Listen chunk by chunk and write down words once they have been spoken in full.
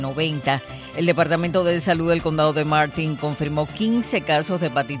90. El Departamento de Salud del Condado de Martin confirmó 15 casos de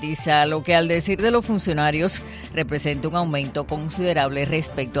hepatitis A, lo que al decir de los funcionarios representa un aumento considerable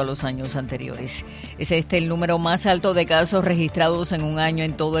respecto a los años anteriores. Es el número más alto de casos registrados en un año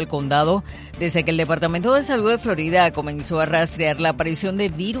en todo el condado desde que el Departamento de Salud de Florida comenzó a rastrear la aparición de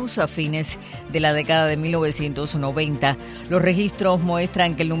virus a fines de la década de 1990. Los registros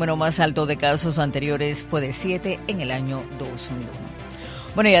muestran que el número más alto de casos anteriores fue de 7 en el año 2001.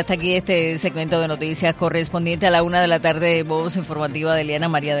 Bueno, y hasta aquí este segmento de noticias correspondiente a la 1 de la tarde, voz informativa de Eliana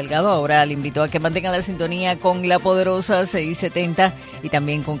María Delgado. Ahora le invito a que mantengan la sintonía con La Poderosa 670 y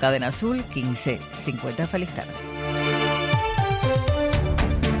también con Cadena Azul 1550. Feliz tarde.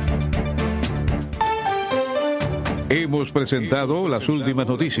 Hemos presentado las últimas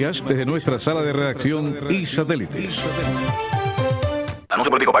noticias desde nuestra sala de redacción y satélites. Anuncio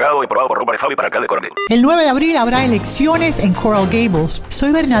político pagado y aprobado por Robert Fabi para alcalde de Coral Gables. El 9 de abril habrá elecciones en Coral Gables.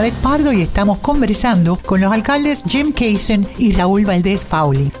 Soy Bernadette Pardo y estamos conversando con los alcaldes Jim Kaysen y Raúl Valdés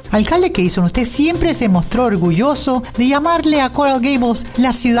Fauli. Alcalde Kaysen, usted siempre se mostró orgulloso de llamarle a Coral Gables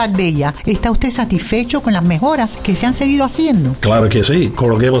la ciudad bella. ¿Está usted satisfecho con las mejoras que se han seguido haciendo? Claro que sí.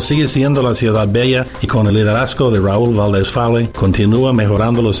 Coral Gables sigue siendo la ciudad bella y con el liderazgo de Raúl Valdés Fauli continúa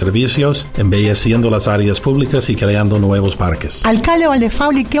mejorando los servicios, embelleciendo las áreas públicas y creando nuevos parques. Alcalde Valdés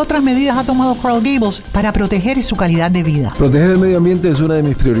Fauli, ¿qué otras medidas ha tomado Coral Gables para proteger su calidad de vida? Proteger el medio ambiente es una de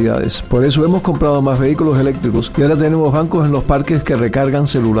mis prioridades. Por eso hemos comprado más vehículos eléctricos y ahora tenemos bancos en los parques que recargan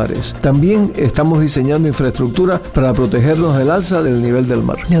celulares. También estamos diseñando infraestructura para protegernos del alza del nivel del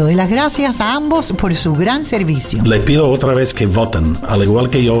mar. Le doy las gracias a ambos por su gran servicio. Le pido otra vez que voten, al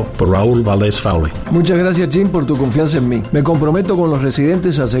igual que yo, por Raúl Valdés Fauli. Muchas gracias, Jim, por tu confianza en mí. Me comprometo con los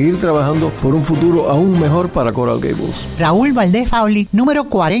residentes a seguir trabajando por un futuro aún mejor para Coral Gables. Raúl Valdés Fauli, número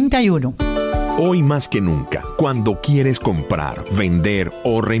 41. Hoy más que nunca, cuando quieres comprar, vender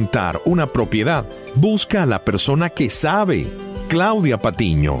o rentar una propiedad, busca a la persona que sabe. Claudia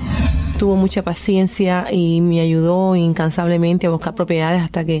Patiño. Tuvo mucha paciencia y me ayudó incansablemente a buscar propiedades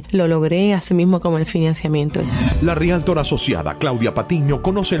hasta que lo logré, así mismo como el financiamiento. La realtor asociada Claudia Patiño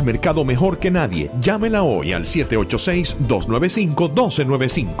conoce el mercado mejor que nadie. Llámela hoy al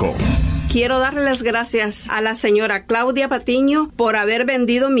 786-295-1295. Quiero darle las gracias a la señora Claudia Patiño por haber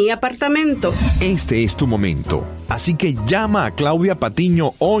vendido mi apartamento. Este es tu momento, así que llama a Claudia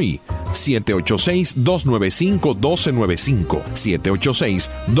Patiño hoy. 786-295-1295.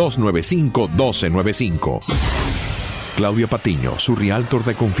 786-295-1295. Claudia Patiño, su realtor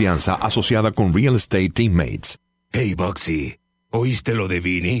de confianza asociada con Real Estate Teammates. Hey, Boxy, ¿oíste lo de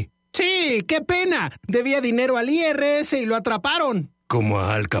Vinny? Sí, qué pena. Debía dinero al IRS y lo atraparon. Como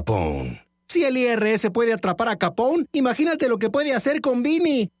a Al Capone. Si el IRS puede atrapar a Capone, imagínate lo que puede hacer con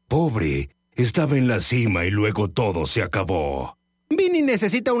Vinny. Pobre, estaba en la cima y luego todo se acabó. Vinny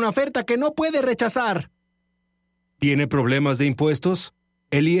necesita una oferta que no puede rechazar. ¿Tiene problemas de impuestos?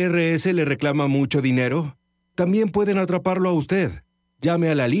 ¿El IRS le reclama mucho dinero? También pueden atraparlo a usted. Llame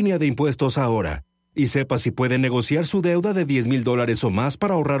a la línea de impuestos ahora y sepa si puede negociar su deuda de $10,000 o más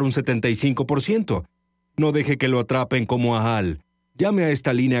para ahorrar un 75%. No deje que lo atrapen como a Al. Llame a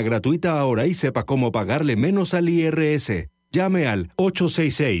esta línea gratuita ahora y sepa cómo pagarle menos al IRS. Llame al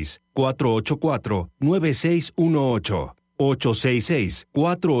 866-484-9618.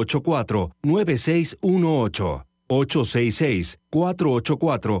 866-484-9618.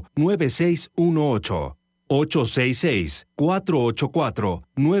 866-484-9618.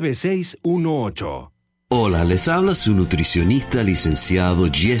 866-484-9618. Hola, les habla su nutricionista licenciado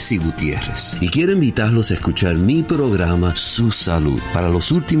Jesse Gutiérrez y quiero invitarlos a escuchar mi programa Su Salud. Para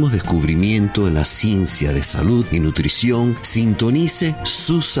los últimos descubrimientos en la ciencia de salud y nutrición, sintonice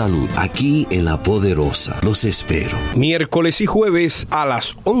Su Salud aquí en La Poderosa. Los espero. Miércoles y jueves a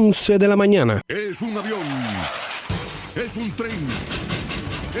las 11 de la mañana. Es un avión, es un tren,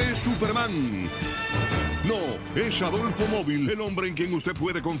 es Superman. No, es Adolfo Móvil, el hombre en quien usted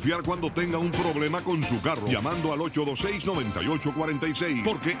puede confiar cuando tenga un problema con su carro. Llamando al 826-9846.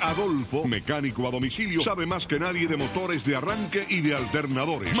 Porque Adolfo, mecánico a domicilio, sabe más que nadie de motores de arranque y de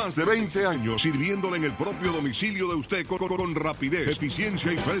alternadores. Más de 20 años sirviéndole en el propio domicilio de usted con rapidez,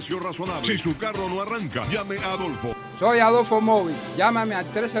 eficiencia y precio razonable. Si su carro no arranca, llame a Adolfo. Soy Adolfo Móvil. Llámame al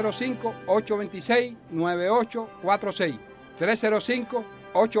 305-826-9846.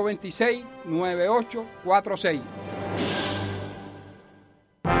 305-826-9846.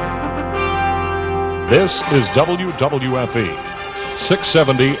 This is WWFE,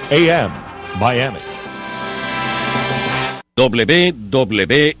 670 AM, Miami.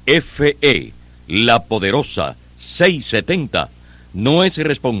 WWFE, La Poderosa, 670, no es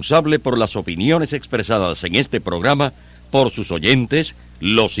responsable por las opiniones expresadas en este programa por sus oyentes,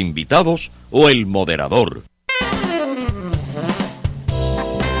 los invitados o el moderador.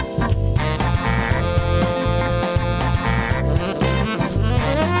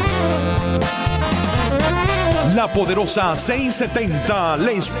 La poderosa 670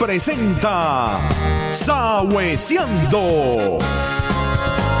 les presenta Sawesiando.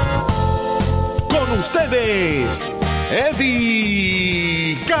 Con ustedes,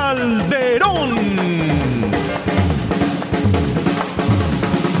 Eddy Calderón.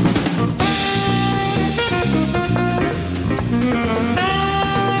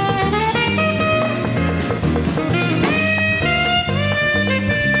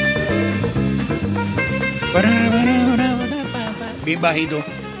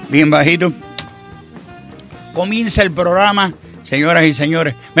 Bien bajito. Comienza el programa, señoras y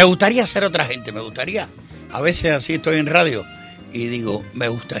señores. Me gustaría ser otra gente, a veces así estoy en radio y digo, me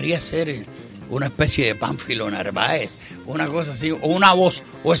gustaría ser una especie de Pánfilo Narváez, una cosa así, o una voz,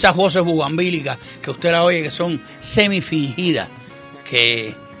 o esas voces bugambílicas que usted la oye que son semifingidas,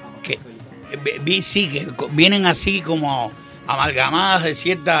 que vienen así como amalgamadas de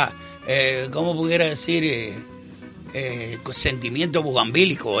cierta, ¿cómo pudiera decir? Sentimiento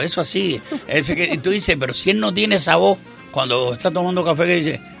bugambílico, eso así, ese que tú dices, pero si él no tiene esa voz cuando está tomando café, que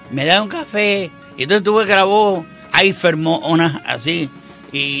dice, me da un café, y entonces tú ves que la voz hay fermonas así,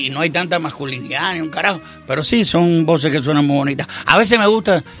 y no hay tanta masculinidad ni un carajo, pero sí, son voces que suenan muy bonitas. A veces me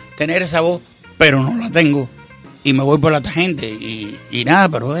gusta tener esa voz, pero no la tengo, y me voy por la tangente, y nada,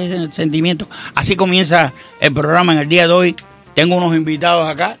 pero es el sentimiento. Así comienza el programa en el día de hoy. Tengo unos invitados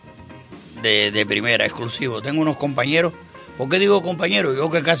acá, de primera, exclusivo. Tengo unos compañeros. ¿Por qué digo compañeros?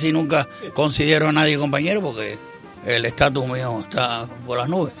 Yo que casi nunca considero a nadie compañero porque el estatus mío está por las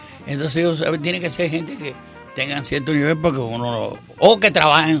nubes. Entonces tiene que ser gente que tengan cierto nivel porque uno, o que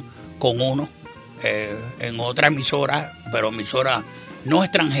trabajen con uno en otra emisora, pero emisora no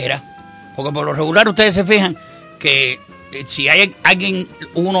extranjera, porque por lo regular ustedes se fijan que si hay alguien,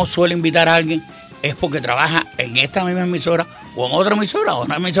 uno suele invitar a alguien es porque trabaja en esta misma emisora o en otra emisora, o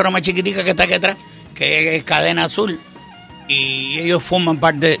una emisora más chiquitica que está aquí atrás, que es Cadena Azul, y ellos forman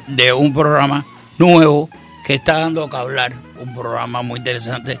parte de un programa nuevo que está dando que hablar, un programa muy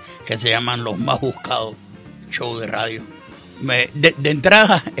interesante que se llaman Los Más Buscados, show de radio. De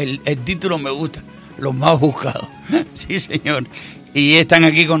entrada el título me gusta, Los Más Buscados. Sí, señor. Y están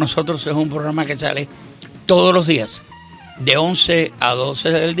aquí con nosotros. Es un programa que sale todos los días de 11 a 12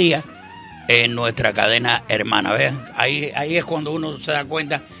 del día en nuestra cadena hermana. Vean, ahí es cuando uno se da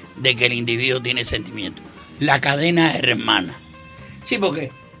cuenta de que el individuo tiene sentimiento. La cadena hermana. Sí,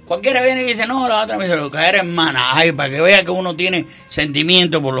 porque cualquiera viene y dice, no, la otra emisora, la cadena hermana. Ay, para que vea que uno tiene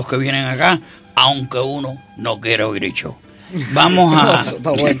sentimiento por los que vienen acá, aunque uno no quiera oír el show. Vamos a... Eso está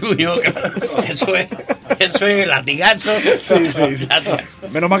bueno. Eso es latigazo. Sí. Latigazo.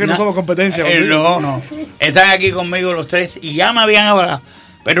 Menos mal que no somos competencia. No. Están aquí conmigo los tres y ya me habían hablado.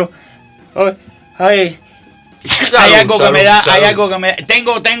 Pero... hay algo que me da.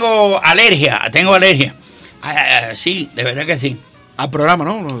 Tengo alergia. Sí, de verdad que sí. Al programa,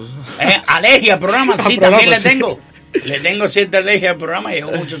 ¿no? Alergia al programa, sí, también le tengo. Le tengo cierta alergia al programa.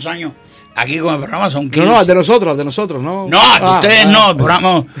 Llevo muchos años aquí con el programa, son 15. No, al de nosotros, ¿no? No, de ustedes no, el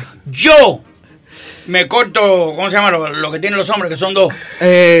programa. Yo me corto, ¿cómo se llama? Lo que tienen los hombres, que son dos.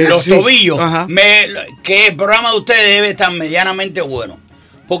 Los tobillos. Que el programa de ustedes debe estar medianamente bueno.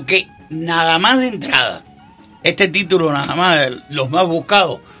 Porque nada más de entrada, este título nada más de Los Más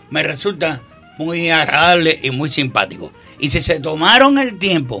Buscados me resulta muy agradable y muy simpático. Y si se tomaron el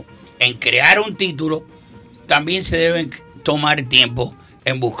tiempo en crear un título, también se deben tomar tiempo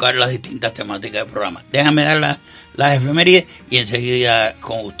en buscar las distintas temáticas del programa. Déjame dar las efemérides y enseguida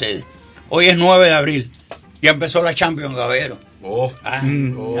con ustedes. Hoy es 9 de abril, ya empezó la Champions, caballero.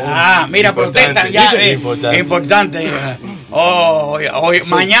 Mira, protestan ya, importante. Hoy,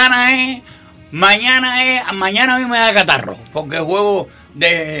 mañana a mí me da catarro, porque el juego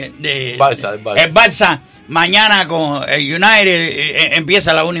de el Barça mañana con el United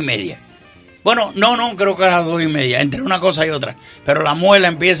empieza a las 1:30. Bueno, no, creo que a las 2:30, entre una cosa y otra, pero la muela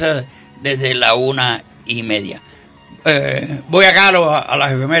empieza desde las 1:30. Voy acá a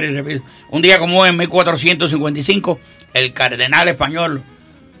las efemérides, repito. Un día como hoy, en 1455, el cardenal español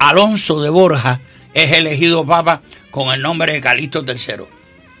Alonso de Borja es elegido papa con el nombre de Calixto III.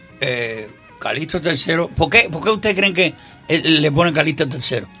 Calixto III, ¿por qué ustedes creen que le ponen Calixto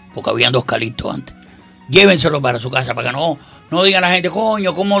III? Porque habían 2 Calixtos antes. Llévenselo para su casa, para que no digan la gente,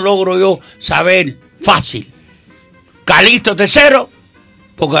 coño, ¿cómo logro yo saber? Fácil. Calixto III,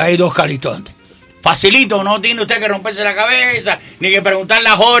 porque hay 2 Calixtos antes. Facilito, no tiene usted que romperse la cabeza, ni que preguntarle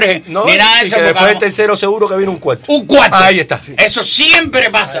a Jorge, No, ni nada de y eso. que porque después del tercero seguro que viene un cuarto. Un cuarto. Ahí está, sí. Eso siempre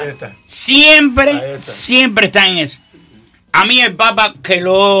pasa. Ahí está. Siempre está en eso. A mí el Papa, que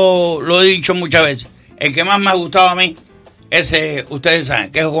lo he dicho muchas veces, el que más me ha gustado a mí, ese, ustedes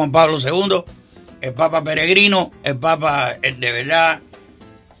saben, que es Juan Pablo II, el Papa peregrino, el Papa de verdad,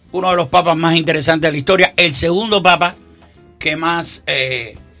 uno de los papas más interesantes de la historia, el segundo Papa que más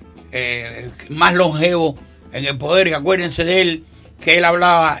longevo en el poder, y acuérdense de él, que él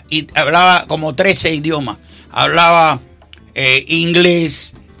hablaba como 13 idiomas, hablaba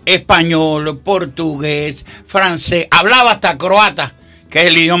inglés, español, portugués, francés, hablaba hasta croata, que es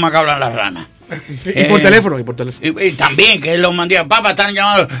el idioma que hablan las ranas. Y por teléfono. Y también, que él los mandaba, papá, están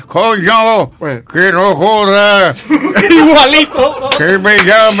llamando, coño, que no jodas. Igualito. Que me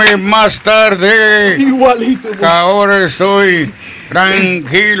llame más tarde. Igualito. Que ahora estoy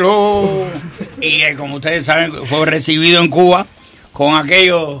tranquilo. Y como ustedes saben, fue recibido en Cuba con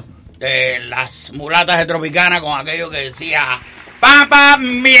aquello de las mulatas de Tropicana, con aquello que decía: papá,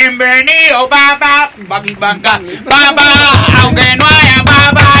 bienvenido, papá, papá, aunque no haya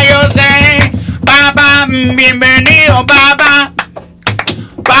papá, yo sé, papá, bienvenido, papá,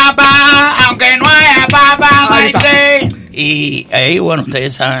 papá, aunque no haya papá, maite. Y ahí, bueno,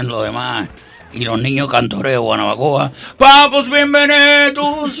 ustedes saben lo demás. Y los niños cantores de Guanabacoa: papos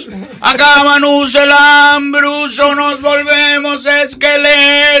bienvenidos, acábanos el hambrus o nos volvemos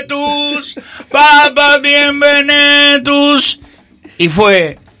esqueletos, papas bienvenidos. Y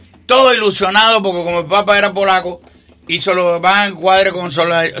fue todo ilusionado porque como el Papa era polaco, hizo los demás encuadres con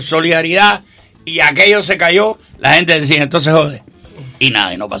solidaridad, y aquello se cayó, la gente decía, entonces jode. Y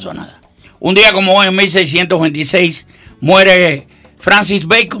nada, y no pasó nada. Un día como hoy, en 1626, muere Francis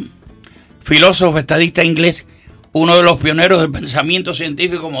Bacon, filósofo estadista inglés, uno de los pioneros del pensamiento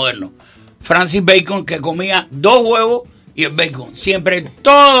científico moderno. Francis Bacon, que comía 2 huevos y el bacon, siempre,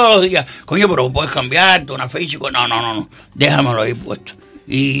 todos los días. Coño, pero puedes cambiarte una fecha. No, déjamelo ahí puesto.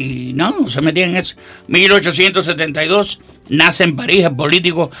 Y no se metía en eso. 1872, nace en París el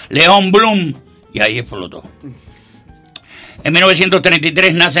político Léon Blum, y ahí explotó. En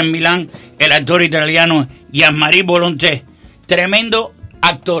 1933 nace en Milán el actor italiano Jean-Marie Volonté, tremendo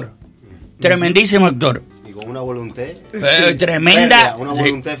actor, tremendísimo actor. Y con una voluntad tremenda. Férrea, una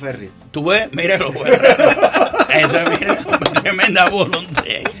voluntad férrea. Tú ves, míralo, tremenda voluntad.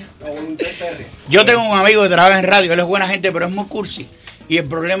 Yo tengo un amigo que trabaja en radio, él es buena gente, pero es muy cursi. Y el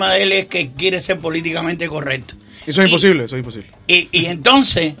problema de él es que quiere ser políticamente correcto. Eso es imposible. Y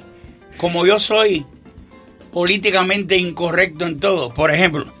entonces, como yo soy políticamente incorrecto en todo, por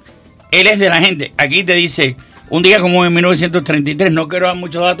ejemplo, él es de la gente, aquí te dice, un día como en 1933, no quiero dar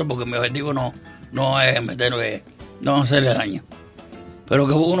muchos datos porque mi objetivo no es meterle, no hacerle daño, pero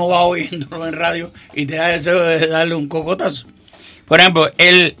que uno va oyéndolo en radio y te da deseo de darle un cocotazo. Por ejemplo,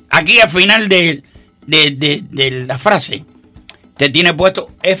 él, aquí al final de la frase, te tiene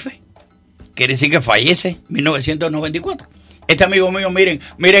puesto F, quiere decir que fallece 1994. Este amigo mío,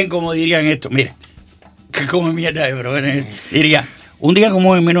 miren cómo dirían esto, miren, que come mierda, pero diría, un día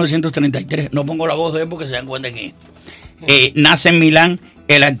como en 1933, no pongo la voz de él porque se dan cuenta que nace en Milán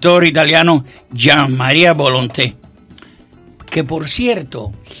el actor italiano Jean-Marie Volonté, que por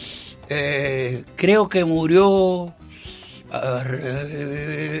cierto, creo que murió,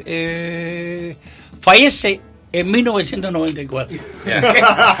 fallece en 1994.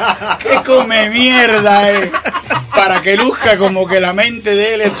 ¿Qué come mierda, para que luzca como que la mente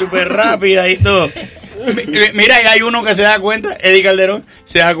de él es súper rápida y todo. Mira, y hay uno que se da cuenta, Eddy Calderón,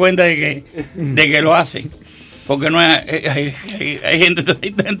 se da cuenta de que lo hace. Porque no hay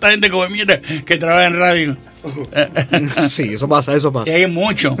tanta gente como mierda que trabaja en radio. Sí, eso pasa. Y hay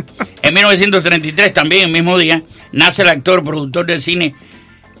mucho. En 1933, también, el mismo día, nace el actor, productor del cine,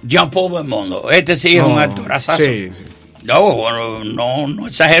 Jean-Paul Belmondo. Este sí es un actor asazo. Sí. No, bueno, no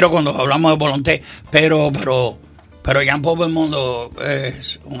exagero cuando hablamos de Volonté, pero Jean-Paul Belmondo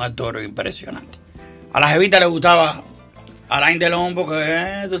es un actor impresionante. A la jevita le gustaba Alain Delon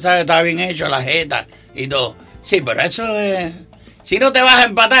porque, tú sabes, estaba bien hecho, la jeta y todo. Sí, pero eso es... Si no te vas a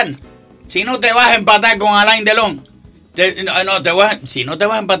empatar con Alain Delon, si no te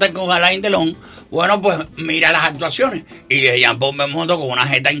vas a empatar con Alain Delon, bueno, pues mira las actuaciones. Y Jean-Paul Belmondo, con una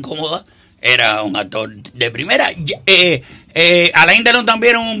jeta incómoda, era un actor de primera. Alain Delon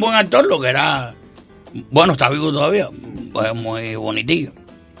también era un buen actor, lo que era... Bueno, está vivo todavía, pues muy bonitillo.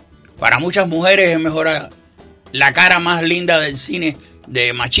 Para muchas mujeres es mejor la cara más linda del cine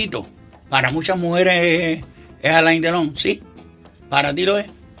de machito. Para muchas mujeres es Alain Delon, ¿sí? ¿Para ti lo es?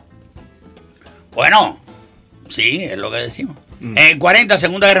 Bueno, sí, es lo que decimos. En el 40,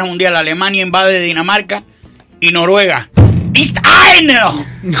 Segunda Guerra Mundial, Alemania invade Dinamarca y Noruega. Ist eine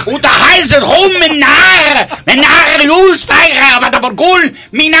Unterheißet Menar mata por cool,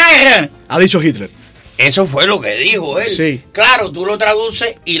 Minar. Ha dicho Hitler. Eso fue lo que dijo él. Sí. Claro, tú lo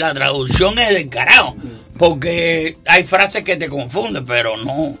traduces y la traducción es del carajo, porque hay frases que te confunden, pero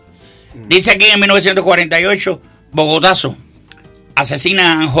no. Dice aquí en 1948, Bogotazo,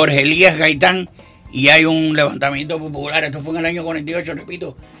 asesinan a Jorge Elías Gaitán y hay un levantamiento popular. Esto fue en el año 48,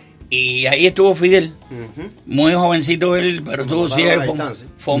 repito. Y ahí estuvo Fidel, muy jovencito él, pero estuvo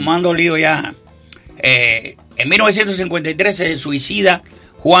formando lío ya. En 1953 se suicida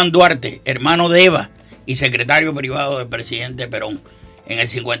Juan Duarte, hermano de Eva y secretario privado del presidente Perón. En el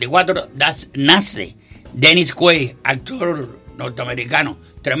 54 nace Dennis Quaid, actor norteamericano,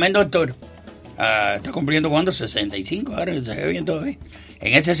 tremendo actor. Está cumpliendo, ¿cuánto? 65, ahora se ve bien todavía.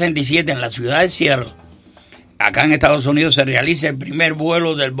 En el 67, en la ciudad de Seattle, acá en Estados Unidos, se realiza el primer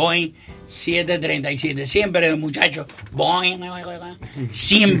vuelo del Boeing 737. Siempre, muchachos, Boeing,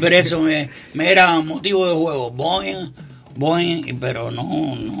 siempre eso me era motivo de juego. Boeing, pero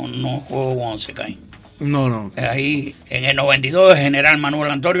no juego cuando se caen. No. Ahí, en el 92, el general Manuel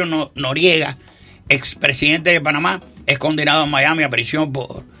Antonio Noriega, expresidente de Panamá, es condenado en Miami a prisión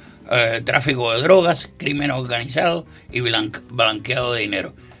por tráfico de drogas, crimen organizado y blanqueado de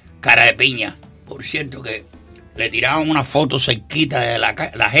dinero. Cara de piña, por cierto, que le tiraban una foto cerquita de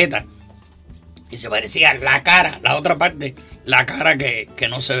la jeta y se parecía la cara, la otra parte, la cara que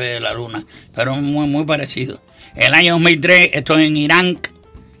no se ve de la luna, pero muy, muy parecido. En el año 2003, esto en Irak,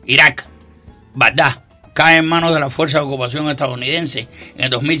 Bagdad, cae en manos de la Fuerza de Ocupación estadounidense. En el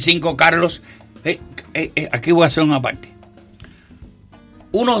 2005, Carlos, aquí voy a hacer una parte.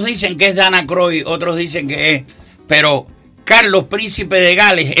 Unos dicen que es Dana Croy, otros dicen que es, pero Carlos, príncipe de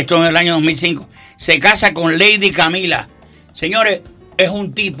Gales, esto en el año 2005, se casa con Lady Camila. Señores, es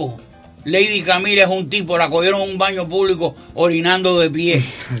un tipo. Lady Camila es un tipo. La cogieron en un baño público orinando de pie.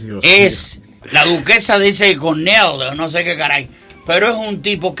 Es la duquesa de ese Cornell, no sé qué caray. Pero es un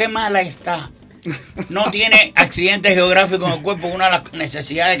tipo. Qué mala está. No tiene accidentes geográficos en el cuerpo. Una de las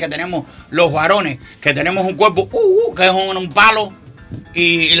necesidades que tenemos los varones, que tenemos un cuerpo que es un palo.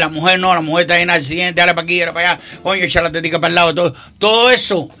 Y la mujer no, la mujer está en accidente, ahora para aquí, ahora para allá, coño, echar la tetica para el lado, todo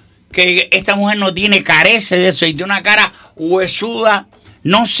eso, que esta mujer no tiene, carece de eso, y tiene una cara huesuda,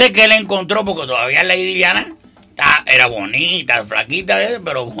 no sé qué le encontró, porque todavía Lady Diana era bonita, flaquita,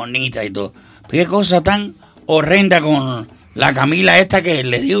 pero bonita y todo. Qué cosa tan horrenda con la Camila esta, que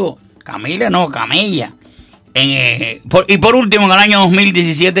le digo, Camila no, Camella. Y por último, en el año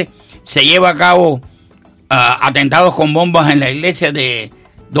 2017, se lleva a cabo atentados con bombas en la iglesia de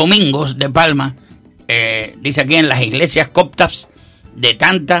Domingos de Palma, dice aquí en las iglesias coptas de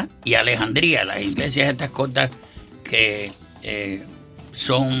Tanta y Alejandría, las iglesias estas coptas que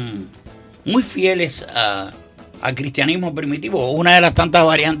son muy fieles al cristianismo primitivo, una de las tantas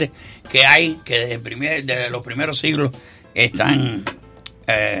variantes que hay, que desde los primeros siglos están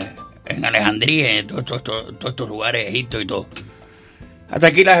en Alejandría, en todos estos lugares, Egipto y todo. Hasta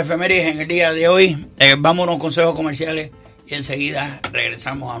aquí las efemérides en el día de hoy. Vamos a unos consejos comerciales y enseguida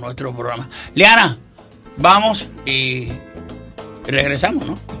regresamos a nuestro programa. Liana, vamos y regresamos,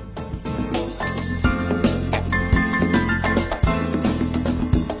 ¿no?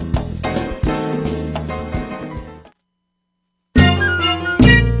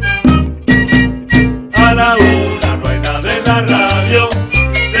 A la una no hay nada en la radio.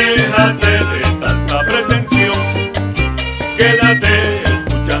 Déjate de tanta pretensión. Quédate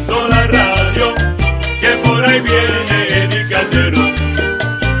escuchando la radio, que por ahí viene Eddy Calderón.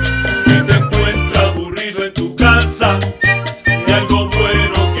 Si te encuentras aburrido en tu casa y algo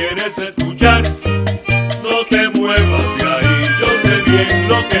bueno quieres escuchar, no te muevas de ahí, yo sé bien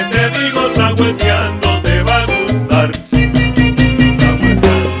lo que te digo. Sawesiando te va a gustar.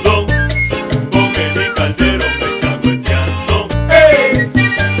 Sawesiando con Eddy Calderón, sawesiando. ¡Hey!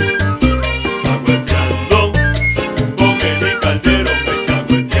 Sawesiando con Eddy Calderón,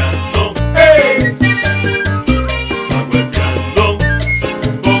 sawesiando. ¡Hey! Sawesiando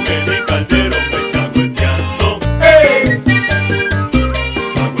con Eddy Calderón, sawesiando. ¡Hey!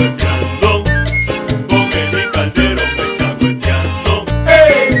 Sawesiando con Eddy Calderón, sawesiando.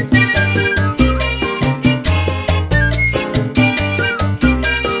 ¡Hey!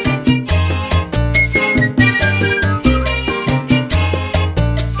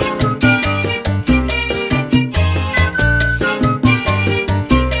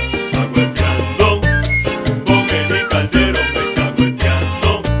 Sawesiando con Eddy Calderón, sawesiando.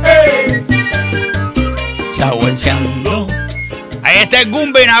 ¡Hey! Sawesiando. Ahí está el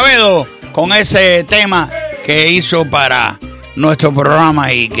Gumbi Navedo con ese tema que hizo para nuestro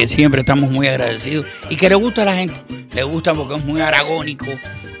programa y que siempre estamos muy agradecidos y que le gusta a la gente. Le gusta porque es muy aragónico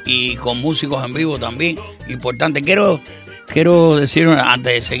y con músicos en vivo también. Importante. Quiero decir,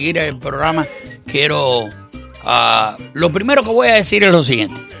 antes de seguir el programa, lo primero que voy a decir es lo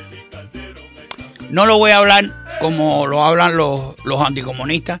siguiente. No lo voy a hablar como lo hablan los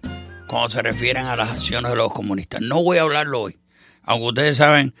anticomunistas cuando se refieren a las acciones de los comunistas. No voy a hablarlo hoy, aunque ustedes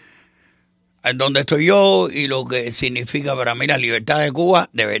saben dónde estoy yo y lo que significa para mí la libertad de Cuba,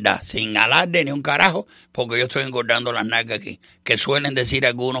 de verdad, sin alarde ni un carajo, porque yo estoy engordando las nalgas aquí, que suelen decir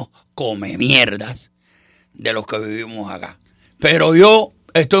algunos come mierdas de los que vivimos acá. Pero yo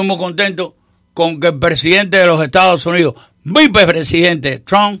estoy muy contento con que el presidente de los Estados Unidos, vicepresidente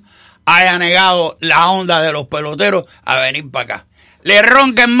Trump, haya negado la onda de los peloteros a venir para acá. Le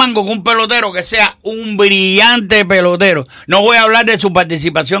ronca en mango con un pelotero que sea un brillante pelotero. No voy a hablar de su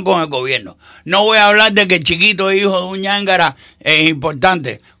participación con el gobierno. No voy a hablar de que el chiquito hijo de un ñángara es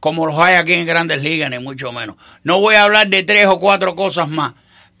importante, como los hay aquí en Grandes Ligas, ni mucho menos. No voy a hablar de 3 o 4 cosas más.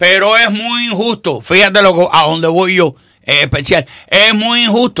 Pero es muy injusto, fíjate a dónde voy yo, en especial. Es muy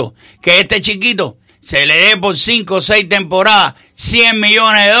injusto que este chiquito se le dé por 5 o 6 temporadas $100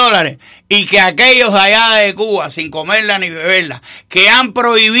 millones y que aquellos de allá de Cuba, sin comerla ni beberla, que han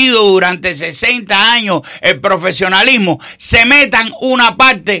prohibido durante 60 años el profesionalismo, se metan una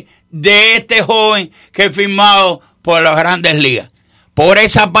parte de este joven que es firmado por las Grandes Ligas. Por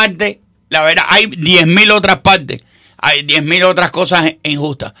esa parte, la verdad, hay 10.000 otras partes, hay 10.000 otras cosas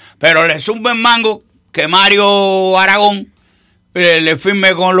injustas, pero le zumben mango que Mario Aragón le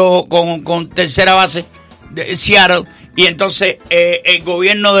firme con tercera base de Seattle, y entonces el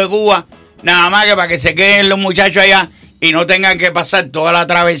gobierno de Cuba, nada más que para que se queden los muchachos allá y no tengan que pasar toda la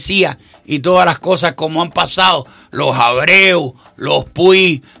travesía y todas las cosas como han pasado los Abreu, los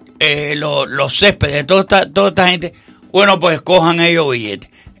Puig, los Céspedes, toda esta gente, bueno, pues cojan ellos billetes.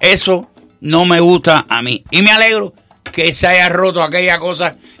 Eso no me gusta a mí y me alegro que se haya roto aquella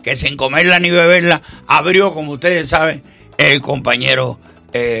cosa que sin comerla ni beberla abrió, como ustedes saben, el compañero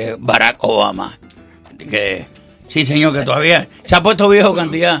Barack Obama. Que sí, señor, que todavía se ha puesto viejo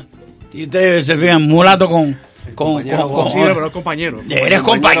cantidad. Y ustedes se fijan, mulato con sí, pero es compañero. Eres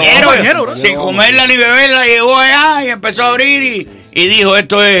compañero, sin comerla ni beberla, llegó allá y empezó a abrir y dijo,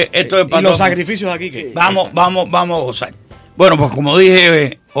 esto es para y los sacrificios de aquí que vamos a gozar. Bueno, pues como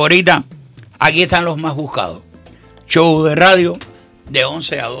dije ahorita, aquí están los más buscados. Show de radio de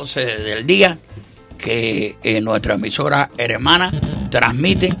 11 a 12 del día, que nuestra emisora hermana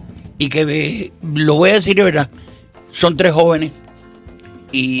transmite y que, lo voy a decir de verdad, son 3 jóvenes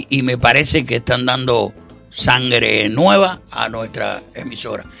y me parece que están dando sangre nueva a nuestra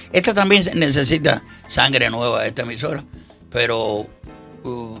emisora. Esta también necesita sangre nueva, esta emisora, pero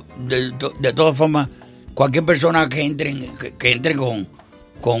de todas formas, cualquier persona que entre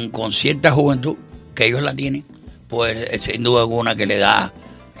con cierta juventud, que ellos la tienen, pues sin duda alguna que le da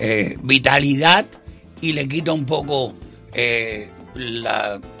vitalidad y le quita un poco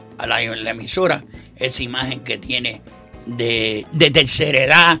a la emisora esa imagen que tiene de tercera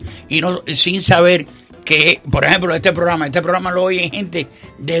edad y no sin saber que, por ejemplo, este programa lo oye gente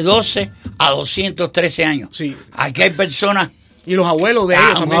de 12 a 213 años. Sí. Aquí hay personas y los abuelos de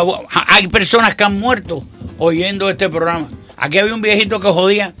ellos también. Hay personas que han muerto oyendo este programa. Aquí había un viejito que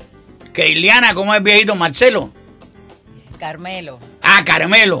jodía que Ileana, ¿cómo es el viejito? Marcelo. Carmelo.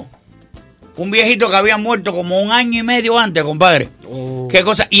 Carmelo. Un viejito que había muerto como 1 año y medio antes, compadre. Oh. ¿Qué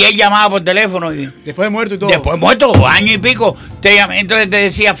cosa? Y él llamaba por teléfono. Después de muerto y todo. Después de muerto, año y pico. Entonces te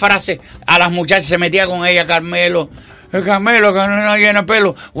decía frases a las muchachas, se metía con ella, Carmelo. El Carmelo, que no llena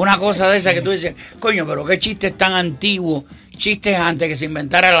pelo. Una cosa de esa que tú dices, coño, pero qué chistes tan antiguos. Chistes antes que se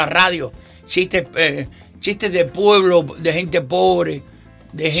inventara la radio. Chistes de pueblo, de gente pobre.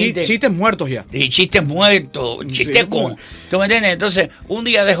 Chistes muertos ya. Y chistes muertos, chistes con... ¿Tú me entiendes? Entonces, un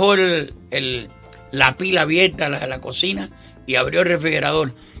día dejó la pila abierta, la cocina, y abrió el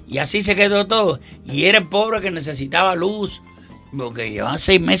refrigerador. Y así se quedó todo. Y era el pobre que necesitaba luz, porque llevaba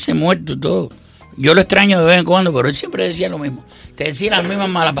 6 meses muerto y todo. Yo lo extraño de vez en cuando, pero él siempre decía lo mismo. Te decía las mismas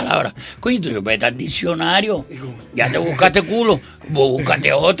malas palabras. Coño, tú vete al diccionario. Ya te buscaste culo,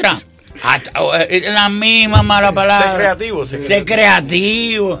 búscate otra. La misma mala palabra. Ser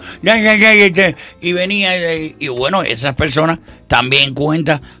creativo. Y venía y bueno, esas personas también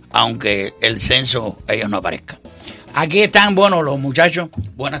cuentan, aunque el censo ellos no aparezcan. Aquí están, bueno, los muchachos.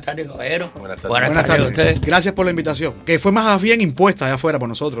 Buenas tardes, caballeros. Buenas tardes a ustedes. Gracias por la invitación. Que fue más bien impuesta allá afuera por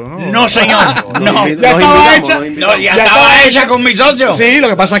nosotros, ¿no? No, señor. No, ya estaba hecha. No, ya estaba hecha con mi socio. Sí, lo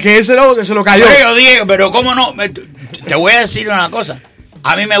que pasa es que él se lo cayó. Pero yo dije, pero cómo no. Te voy a decir una cosa.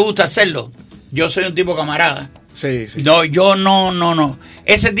 A mí me gusta hacerlo. Yo soy un tipo camarada. Sí, sí. No, yo no.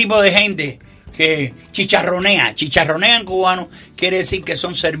 Ese tipo de gente que chicharronea en cubano, quiere decir que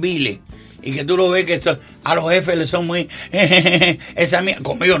son serviles. Y que tú lo ves que a los jefes les son muy... esa mía,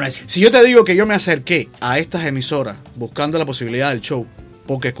 conmigo no es. Si yo te digo que yo me acerqué a estas emisoras buscando la posibilidad del show,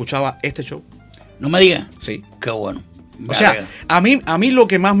 porque escuchaba este show. No me digas. Sí. Qué bueno. O sea, a mí lo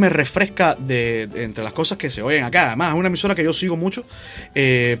que más me refresca de entre las cosas que se oyen acá, además es una emisora que yo sigo mucho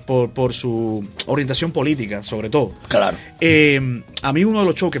por su orientación política, sobre todo. Claro. A mí uno de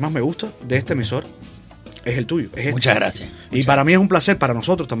los shows que más me gusta de esta emisora es el tuyo. Es este. Muchas gracias. Y para mí es un placer, para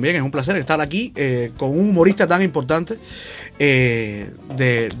nosotros también es un placer estar aquí con un humorista tan importante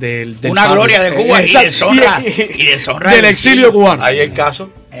del una gloria de Cuba y deshonra del exilio cubano. Ahí el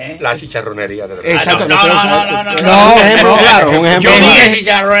caso, la chicharronería. Exacto. No. Un ejemplo claro, un ejemplo. Yo dije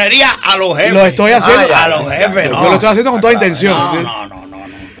chicharronería a los jefes. Lo estoy haciendo. A los jefes, no. Yo lo estoy haciendo con toda intención. No.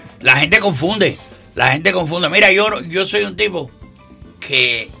 La gente confunde. Mira, yo soy un tipo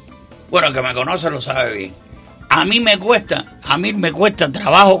que, bueno, que me conoce lo sabe bien. A mí me cuesta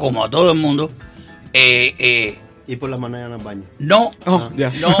trabajo como a todo el mundo. Y por la mañana en el baño. No,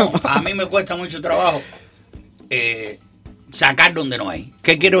 a mí me cuesta mucho trabajo sacar donde no hay.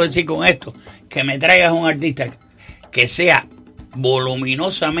 ¿Qué quiero decir con esto? Que me traigas un artista que sea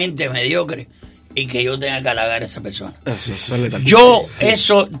voluminosamente mediocre y que yo tenga que halagar a esa persona.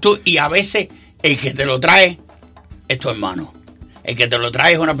 Y a veces el que te lo trae es tu hermano. El que te lo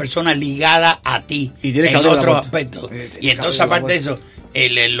trae es una persona ligada a ti y en otros aspectos. Y entonces, aparte de eso,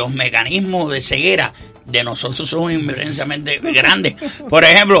 los mecanismos de ceguera de nosotros son inmensamente grandes. Por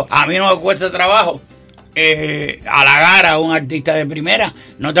ejemplo, a mí no me cuesta trabajo halagar a un artista de primera,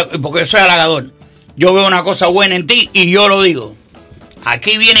 porque yo soy halagador. Yo veo una cosa buena en ti y yo lo digo.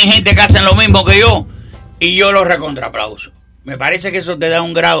 Aquí vienen gente que hacen lo mismo que yo y yo lo recontraplauso. Me parece que eso te da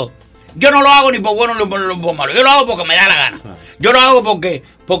un grado. Yo no lo hago ni por bueno ni por malo. Yo lo hago porque me da la gana. Yo lo hago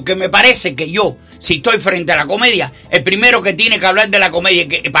porque me parece que yo, si estoy frente a la comedia, el primero que tiene que hablar de la comedia y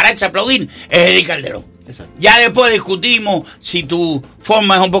que pararse a aplaudir es Eddy Calderón. Exacto. Ya después discutimos si tu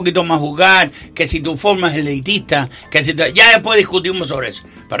forma es un poquito más vulgar, que si tu forma es elitista, ya después discutimos sobre eso.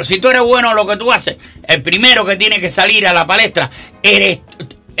 Pero si tú eres bueno en lo que tú haces, el primero que tiene que salir a la palestra eres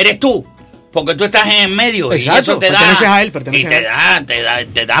tú. Porque tú estás en el medio. Exacto, y eso te perteneces da, a él, perteneces a él.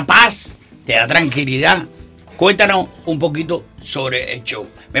 Te da paz, te da tranquilidad. Cuéntanos un poquito sobre el show.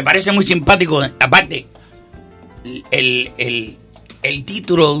 Me parece muy simpático. Aparte, el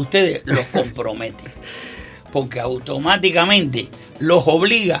título de ustedes los compromete. Porque automáticamente los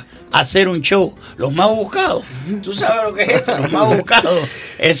obliga a hacer un show. Los más buscados. ¿Tú sabes lo que es eso? Los más buscados.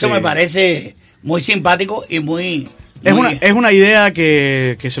 Eso me parece muy simpático y muy... Es una idea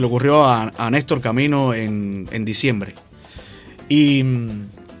que se le ocurrió a Néstor Camino en diciembre. Y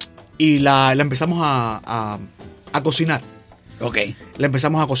la empezamos a cocinar. Ok. La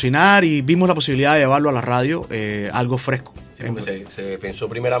empezamos a cocinar y vimos la posibilidad de llevarlo a la radio, algo fresco. Sí, se pensó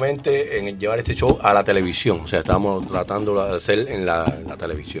primeramente en llevar este show a la televisión. O sea, estábamos tratando de hacer en la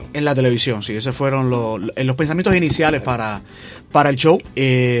televisión. En la televisión, sí. Esos fueron los pensamientos iniciales para el show.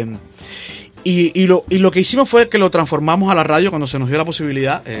 Y lo que hicimos fue que lo transformamos a la radio cuando se nos dio la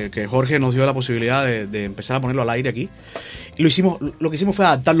posibilidad, que Jorge nos dio la posibilidad de empezar a ponerlo al aire aquí. Y lo que hicimos fue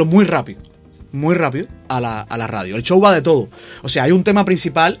adaptarlo muy rápido a la radio. El show va de todo. O sea, hay un tema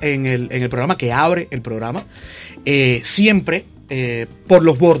principal en el programa que abre el programa, siempre por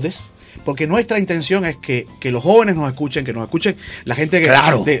los bordes. Porque nuestra intención es que los jóvenes nos escuchen, que nos escuchen la gente que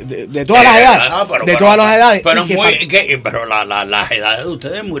de todas las edades. Todas las edades. Pero las edades de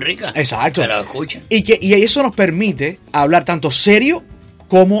ustedes es muy ricas. Exacto. Que la escuchen. Y eso nos permite hablar tanto serio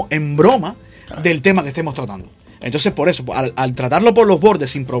como en broma del tema que estemos tratando. Entonces, por eso, al tratarlo por los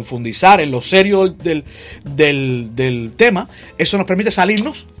bordes, sin profundizar en lo serio del tema, eso nos permite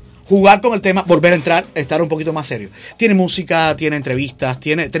salirnos, jugar con el tema, volver a entrar, estar un poquito más serio. Tiene música, tiene entrevistas,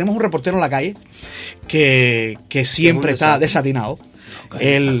 tenemos un reportero en la calle que siempre está desatinado.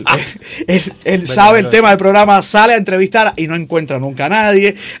 Okay. Él sabe el tema del programa, sale a entrevistar y no encuentra nunca a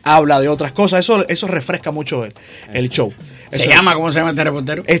nadie, habla de otras cosas, eso refresca mucho el show. ¿Cómo se llama este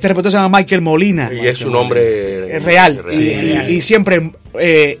reportero? Este reportero se llama Michael Molina. Y es su nombre real. Y siempre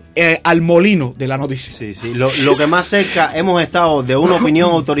al molino de la noticia. Sí. Lo que más cerca hemos estado de una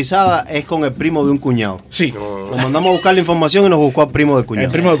opinión autorizada es con el primo de un cuñado. Sí. Nos mandamos a buscar la información y nos buscó al primo del cuñado.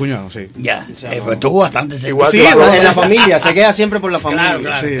 El primo del cuñado, sí. Ya. Pues estuvo bastante cerca. Igual en la familia, se queda siempre por la familia.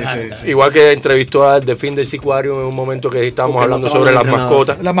 Claro. Igual que entrevistó al Delfín del Sicuario en un momento que estábamos hablando sobre las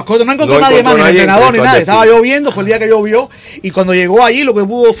mascotas. Las mascotas no encontró nadie más, ni entrenador ni nada. Estaba lloviendo, fue el día que llovió. Y cuando llegó allí, lo que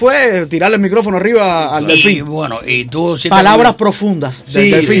pudo fue tirarle el micrófono arriba al Delfín. Y bueno, y tú palabras profundas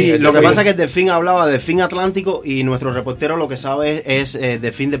del Delfín. Sí, lo que pasa es que el delfín hablaba de delfín atlántico y nuestro reportero lo que sabe es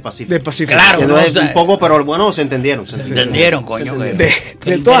delfín del Pacífico. Del Pacífico. Claro, entonces, un poco, pero bueno, se entendieron. Se entendieron, coño.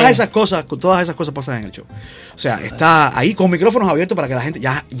 De todas esas cosas pasan en el show. O sea, está ahí con micrófonos abiertos para que la gente,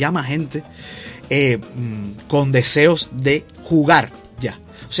 ya llama gente con deseos de jugar ya.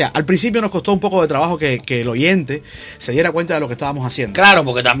 O sea, al principio nos costó un poco de trabajo que el oyente se diera cuenta de lo que estábamos haciendo. Claro,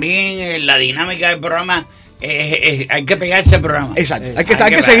 porque también la dinámica del programa hay que pegarse al programa. Exacto, hay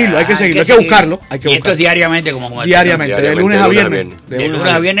que seguirlo, hay que buscarlo. Y esto es diariamente, como diariamente, de lunes a viernes. De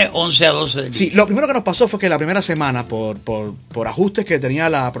lunes a viernes, 11 a 12 del día. Sí, lo primero que nos pasó fue que la primera semana, por ajustes que tenía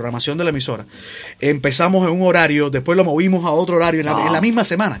la programación de la emisora, empezamos en un horario, después lo movimos a otro horario en la misma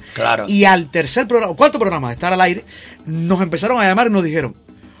semana. Claro. Y al cuarto programa de estar al aire, nos empezaron a llamar y nos dijeron: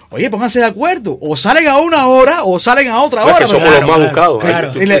 oye, pónganse de acuerdo, o salen a una hora o salen a otra hora. Es que somos los más buscados.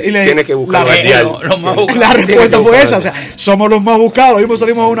 Claro. Tienes que buscar la respuesta fue esa, o sea, somos los más buscados, mismo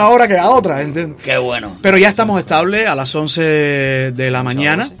salimos a una hora que a otra. ¿Entiendes? Qué bueno. Pero ya estamos estables a las 11 de la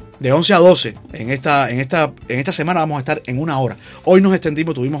mañana. De 11 a 12, en esta semana vamos a estar en una hora. Hoy nos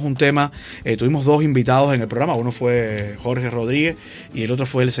extendimos, tuvimos un tema, tuvimos dos invitados en el programa. Uno fue Jorge Rodríguez y el otro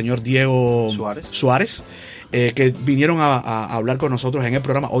fue el señor Diego Suárez. Que vinieron a hablar con nosotros en el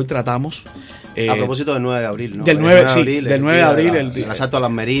programa. Hoy tratamos... a propósito del 9 de abril, ¿no? Del 9 de abril. El asalto a las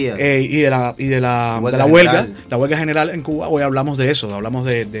Almería. Y de la huelga. La huelga general en Cuba. Hoy hablamos de eso. Hablamos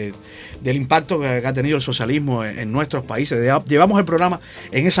del impacto que ha tenido el socialismo en nuestros países. Llevamos el programa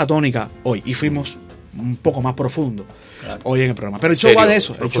en esa tónica hoy. Y fuimos un poco más profundo hoy en el programa. Pero el show va de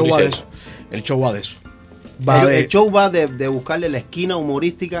eso. El show va de eso. El show va de buscarle la esquina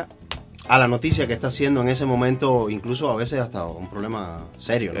humorística a la noticia que está haciendo en ese momento, incluso a veces hasta un problema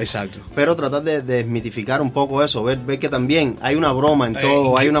serio, ¿no? Exacto. Pero tratar de desmitificar un poco eso, ver que también hay una broma en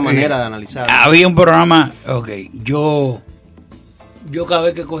todo, hay una manera de analizar. Había un programa, yo cada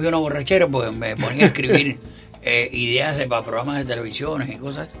vez que cogía una borrachera, pues me ponía a escribir ideas para programas de televisiones y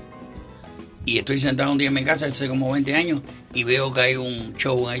cosas. Y estoy sentado un día en mi casa hace como 20 años y veo que hay un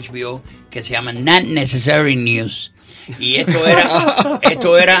show en HBO que se llama Not Necessary News. Y esto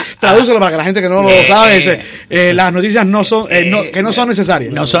era tradúcelo para que la gente que no lo sabe las noticias no son que no son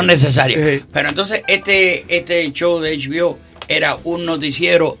necesarias. No son necesarias. Pero entonces este show de HBO era un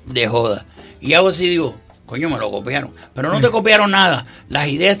noticiero de joda. Y hago así, digo, coño, me lo copiaron. Pero no te copiaron nada. Las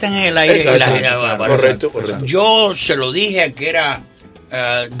ideas están en el aire. Correcto. Yo se lo dije a que era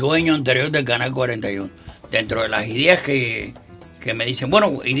dueño anterior del Canal 41. Dentro de las ideas que me dicen,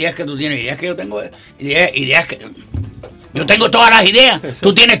 bueno, ideas que tú tienes, ideas que yo tengo, ideas que... Yo tengo todas las ideas,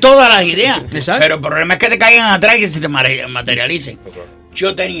 tú tienes todas las ideas. Exacto. Pero el problema es que te caigan atrás y que se te materialicen.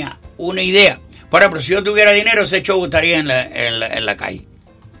 Yo tenía una idea. Por ejemplo, si yo tuviera dinero, ese show estaría en la calle.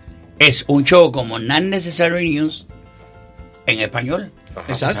 Es un show como Not Necessary News en español.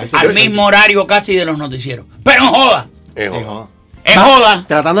 Exacto. Al mismo horario casi de los noticieros. Pero en joda. En joda.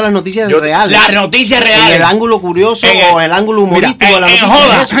 Tratando las noticias reales. Las noticias reales. En el ángulo curioso o el ángulo humorístico de la noticia. En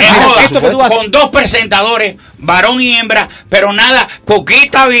joda. Esto que tú haces. Con dos presentadores, varón y hembra, pero nada,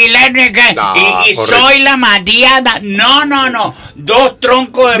 Coquita Vilene y soy la Madiada. No. Dos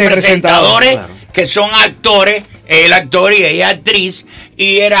troncos de presentadores que son actores, el actor y ella actriz,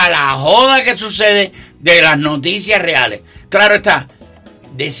 y era la joda que sucede de las noticias reales. Claro está,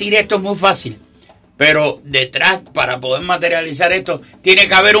 decir esto es muy fácil. Pero detrás, para poder materializar esto, tiene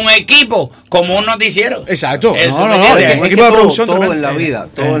que haber un equipo, como un noticiero. Exacto. Un equipo de producción. Todo en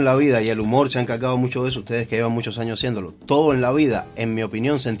la vida, y el humor se ha encargado mucho de eso, ustedes que llevan muchos años haciéndolo. Todo en la vida, en mi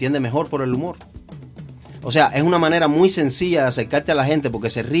opinión, se entiende mejor por el humor. O sea, es una manera muy sencilla de acercarte a la gente porque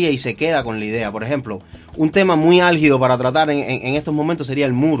se ríe y se queda con la idea. Por ejemplo, un tema muy álgido para tratar en estos momentos sería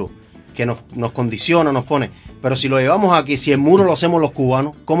el muro, que nos condiciona, nos pone. Pero si lo llevamos aquí, si el muro lo hacemos los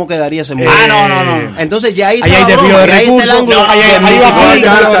cubanos, ¿cómo quedaría ese muro? No. Entonces ya ahí hay desvío de recursos, ahí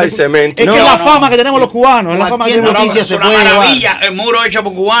va el cemento. Es que es la fama que tenemos los cubanos, es la fama que tenemos los cubanos. Es una maravilla, el muro hecho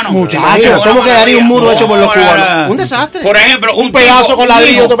por cubanos. Muchachos, ¿cómo quedaría un muro hecho por los cubanos? Un desastre. Por ejemplo, un pedazo con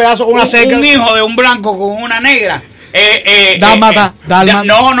ladrillo, otro pedazo con una cerca. Un hijo de un blanco con una negra. Dálmata.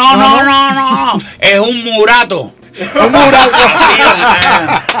 No. Es un murato.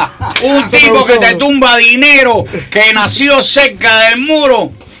 Un tipo que te tumba dinero, que nació cerca del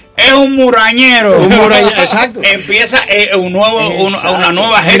muro, es un murañero. Exacto. Empieza una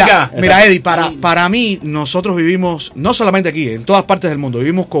nueva jerga. Mira, Eddy, para mí, nosotros vivimos, no solamente aquí, en todas partes del mundo,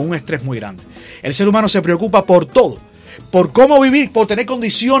 vivimos con un estrés muy grande. El ser humano se preocupa por todo, por cómo vivir, por tener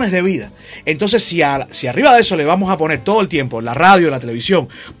condiciones de vida. Entonces, si arriba de eso le vamos a poner todo el tiempo, en la radio, en la televisión,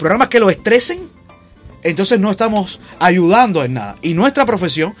 programas que lo estresen, entonces no estamos ayudando en nada. Y nuestra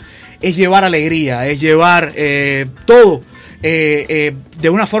profesión es llevar alegría, es llevar todo de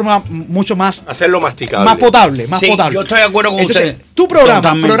una forma mucho más... Hacerlo masticable. Más potable, más sí, potable. Yo estoy de acuerdo con Entonces, usted. Tu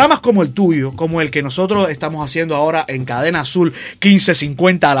programa, programas como el tuyo, como el que nosotros estamos haciendo ahora en Cadena Azul,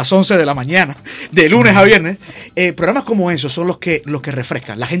 15:50 a las 11 de la mañana, de lunes a viernes, programas como esos son los que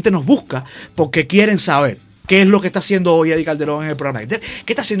refrescan. La gente nos busca porque quieren saber qué es lo que está haciendo hoy Eddy Calderón en el programa. ¿Qué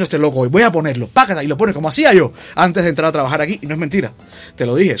está haciendo este loco hoy? Voy a ponerlo, págata, y lo pones como hacía yo antes de entrar a trabajar aquí. Y no es mentira, te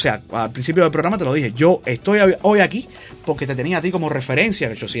lo dije, o sea, al principio del programa te lo dije. Yo estoy hoy aquí porque te tenía a ti como referencia.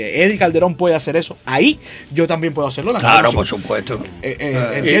 De hecho, si Eddy Calderón puede hacer eso, ahí yo también puedo hacerlo. Claro, por supuesto.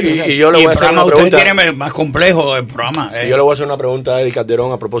 Y yo le voy a hacer una pregunta. Usted tiene más complejo el programa. Yo le voy a hacer una pregunta a Eddy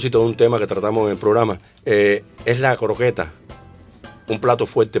Calderón a propósito de un tema que tratamos en el programa. ¿Es la croqueta un plato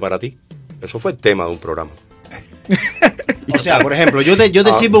fuerte para ti? Eso fue el tema de un programa. O sea, por ejemplo, yo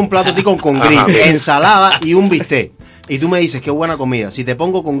te sirvo un plato a ti con gris, ensalada y un bistec. Y tú me dices, qué buena comida. Si te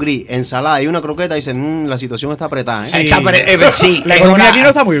pongo con gris, ensalada y una croqueta, dices, la situación está apretada. Sí, sí, la economía aquí no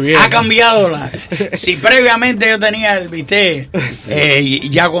está muy bien. Ha cambiado. Si previamente yo tenía el bistec,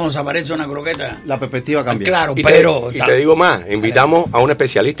 ya cuando se aparece una croqueta, la perspectiva cambia. Claro, y te digo más, invitamos a un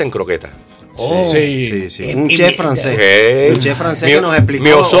especialista en croquetas. Sí. Un chef francés. Un chef francés que nos explicó.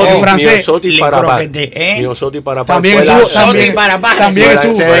 Miosotti para También estuvo.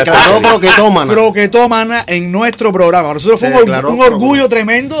 Se declaró croquetómana en nuestro programa. Nosotros fue un orgullo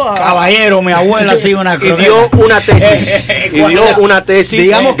tremendo. Caballero, mi abuela ha sido una croqueta. Y dio una tesis.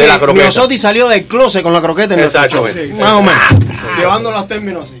 Digamos de que la croqueta. Miosotti salió del closet con la croqueta en el show. Más o menos. Llevando los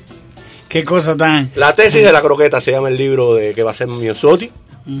términos así. Qué cosa tan... La tesis de la croqueta se llama el libro de que va a ser Miosotti.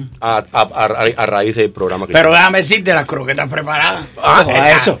 A raíz del programa que pero déjame decirte, las croquetas preparadas.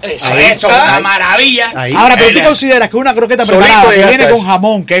 Eso es una maravilla. Ahora, pero tú consideras que una croqueta preparada que viene con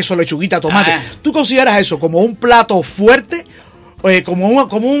jamón, queso, lechuguita, tomate, ¿tú consideras eso como un plato fuerte? Como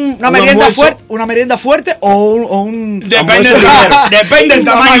una merienda fuerte o un depende del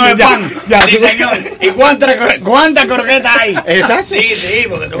tamaño del pan. Sí, señor. ¿Y cuántas croquetas hay? Exacto. Sí,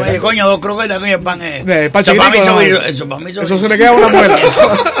 porque tú me dices, coño, 2 croquetas, coño, el pan es. Eso se le queda una muela.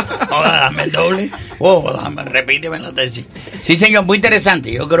 Dame el doble. Repíteme la tesis. Sí, señor, muy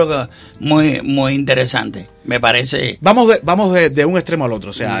interesante. Yo creo que muy interesante. Me parece. Vamos de un extremo al otro.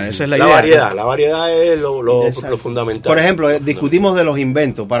 O sea, esa es la idea. La variedad es lo fundamental. Por ejemplo, discutimos de los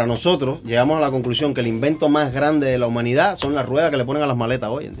inventos. Para nosotros, llegamos a la conclusión que el invento más grande de la humanidad son las ruedas que le ponen a las maletas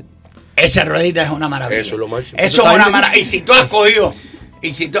hoy. ¿Entiendes? Esa ruedita es una maravilla. Eso es lo máximo. Eso es una maravilla. Y si tú has cogido,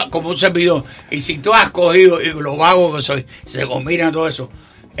 como un servidor, y si tú has cogido, y lo vago que soy, se combina todo eso,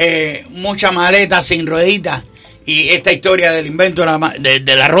 muchas maletas sin rueditas, y esta historia del invento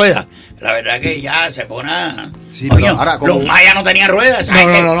de la rueda, la verdad que ya se pone sí, coño, ahora, los mayas no tenían ruedas.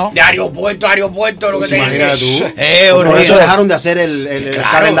 No. De aeropuerto a aeropuerto, lo que tenían. Por eso dejaron de hacer el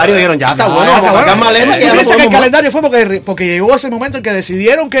calendario y dijeron, ya está bueno, vamos a sacar maletas. Yo pienso que el calendario fue porque llegó ese momento en que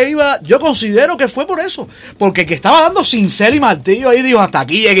decidieron que iba. Yo considero que fue por eso. Porque el que estaba dando cincel y martillo ahí dijo, hasta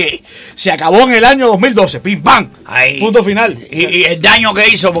aquí llegué. Se acabó en el año 2012. Pim, pam. Ahí. Punto final. Y el daño que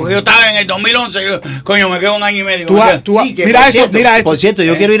hizo, porque yo estaba en el 2011, coño, me quedo un año y medio. Mira esto. Por cierto,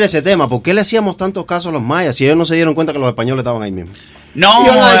 yo quiero ir a ese tema. ¿Por qué le hacíamos tantos casos a los mayas si ellos no se dieron cuenta que los españoles estaban ahí mismo? No,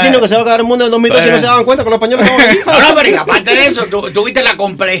 iban a decirnos que se va a acabar el mundo en el 2012 y no se daban cuenta que los españoles estaban ahí. No, pero aparte de eso, tú viste la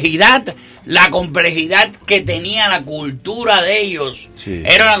complejidad que tenía la cultura de ellos. Sí.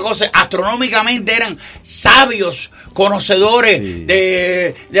 Era una cosa, astronómicamente eran sabios, conocedores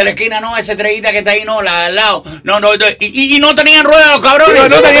de la esquina, no, esa estrellita que está ahí, no, la al lado. No, y no tenían ruedas los cabrones.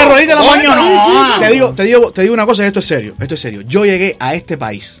 No tenían rueditas la coño, no. Te digo una cosa, esto es serio. Yo llegué a este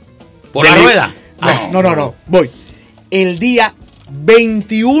país. ¿Por la rueda? No. Voy. El día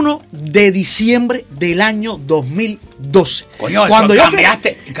 21 de diciembre del año 2012. Coño, cuando eso yo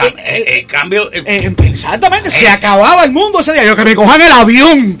cambiaste. El cambio. Exactamente, se acababa el mundo ese día. Yo que me cojan el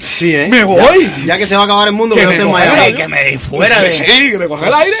avión. Sí, me voy. Ya que se va a acabar el mundo, que me dé fuera de. Sí, que me coja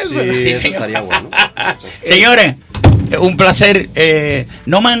el aire. Sí, eso estaría bueno. Señores, un placer.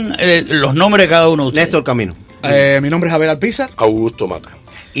 Noman los nombres de cada uno de ustedes. Néstor Camino. Mi nombre es Abel Alpizar. Augusto Mata.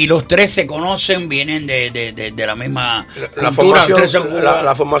 Y los tres se conocen, vienen de la misma la cultura,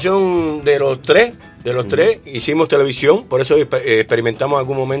 formación de los tres hicimos televisión, por eso experimentamos en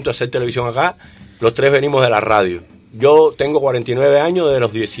algún momento hacer televisión acá. Los tres venimos de la radio. Yo tengo 49 años, de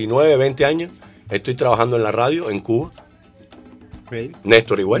los 19, 20 años estoy trabajando en la radio en Cuba. Okay.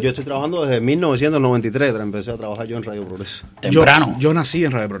 Néstor igual. Yo estoy trabajando desde 1993, empecé a trabajar yo en Radio Progreso. Temprano. Yo nací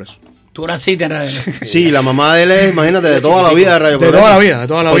en Radio Progreso. ¿Tú naciste en Radio Progreso? Sí, la mamá de él es, imagínate, de toda la vida de Radio Progreso. De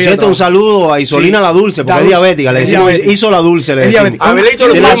toda la vida. Por cierto, un saludo a Isolina la Dulce, porque es diabética. Le decimos, hizo la Dulce. Ella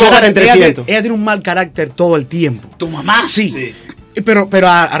tiene azúcar en 300. Ella tiene un mal carácter todo el tiempo. ¿Tu mamá? Sí. Pero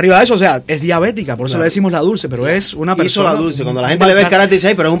arriba de eso, o sea, es diabética, por eso le decimos la dulce, pero es una persona... Hizo la dulce, cuando la gente le ve el carácter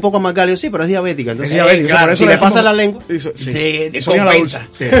dice, pero es un poco amarga, sí, pero es diabética. Entonces, es diabética, claro, por eso si le pasa la lengua. Compensa,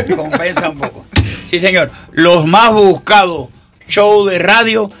 compensa un poco. Sí, señor. Los más buscados show de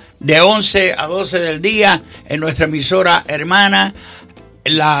radio de 11 a 12 del día en nuestra emisora hermana,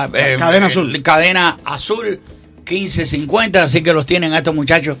 la Cadena Azul 1550, así que los tienen a estos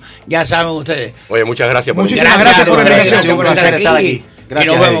muchachos, ya saben ustedes. Oye, muchas gracias por gracias por estar aquí. Y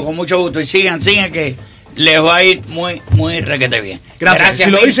nos vemos con mucho gusto. Y sigan que les va a ir muy, muy requete bien. Gracias. Si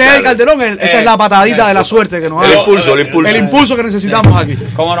lo dice Eddy Calderón, esta es la patadita de la suerte que nos da. El impulso que necesitamos aquí.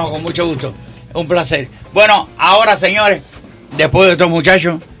 Cómo no, con mucho gusto. Un placer. Bueno, ahora, señores, después de estos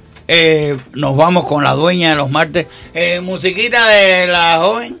muchachos, nos vamos con la dueña de los martes. Musiquita de la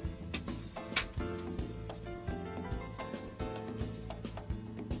joven.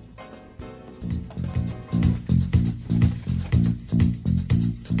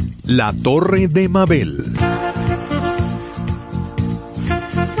 La Torre de Mabel.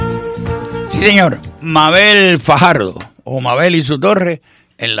 Sí, señor. Mabel Fajardo, o Mabel y su torre,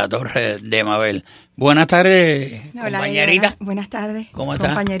 en la Torre de Mabel. Buenas tardes, hola, compañerita. Buenas tardes, ¿cómo estás?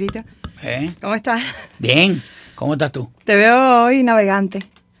 Compañerito. ¿Cómo estás? Bien. ¿Cómo estás tú? Te veo hoy navegante.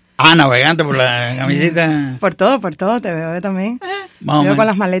 Navegante por la camiseta. Por todo, te veo también. Te veo con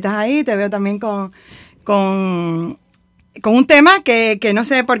las maletas ahí, te veo también con un tema que no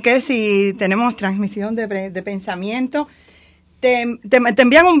sé por qué, si tenemos transmisión de pensamiento, te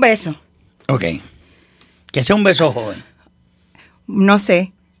envían un beso. Ok. Que sea un beso joven. No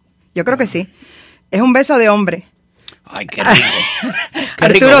sé, yo creo que sí. Es un beso de hombre. Ay, qué rico. Qué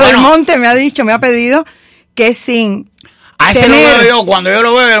Arturo del Monte me ha pedido que sin ese lo veo yo, cuando yo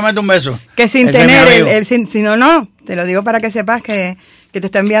lo veo, le meto un beso. Que sin ese tener si no, te lo digo para que sepas que te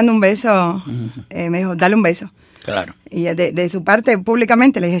está enviando un beso, me dijo, dale un beso. Claro. Y de su parte,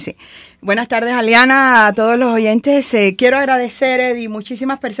 públicamente, le dije sí. Buenas tardes, Aliana, a todos los oyentes. Quiero agradecer, Eddy,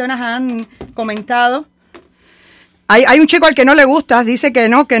 muchísimas personas han comentado. Hay un chico al que no le gusta, dice que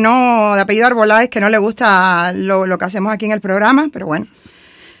no, de apellido Arbolais, que no le gusta lo que hacemos aquí en el programa, pero bueno,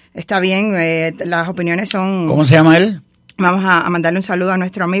 está bien, las opiniones son... ¿Cómo se llama él? Vamos a mandarle un saludo a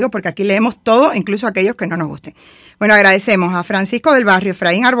nuestro amigo, porque aquí leemos todo, incluso aquellos que no nos gusten. Bueno, agradecemos a Francisco del Barrio,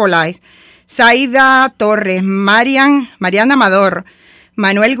 Efraín Arbolais, Zaida Torres, Mariana Amador,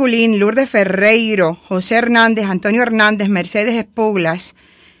 Manuel Gulín, Lourdes Ferreiro, José Hernández, Antonio Hernández, Mercedes Espuglas,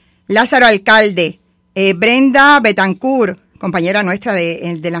 Lázaro Alcalde, Brenda Betancourt, compañera nuestra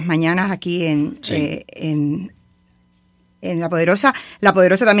de las mañanas aquí en La Poderosa. La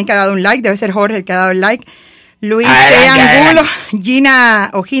Poderosa también que ha dado un like, debe ser Jorge el que ha dado el like. Luis C. Angulo,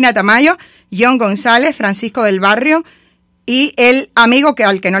 Gina Tamayo, John González, Francisco del Barrio, y el amigo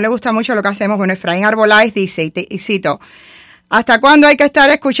al que no le gusta mucho lo que hacemos, bueno, Efraín Arbolais dice, y cito, ¿hasta cuándo hay que estar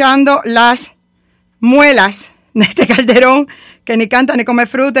escuchando las muelas de este Calderón que ni canta ni come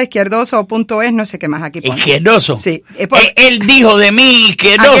fruta, izquierdoso o punto es, no sé qué más aquí pone? ¿Izquierdoso? Sí. Él dijo de mí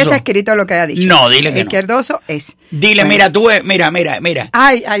izquierdoso. Aquí está escrito lo que ha dicho. No, dile que izquierdoso no. Es. Dile, bueno. mira.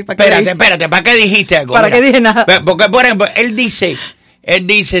 Ay, espérate, ¿para qué dijiste algo? ¿Para qué dije nada? Porque, por ejemplo, él dice,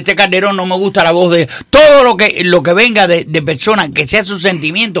 este Calderón no me gusta la voz de... Todo lo que venga de personas, que sea su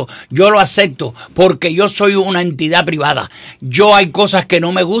sentimiento, yo lo acepto, porque yo soy una entidad privada. Yo hay cosas que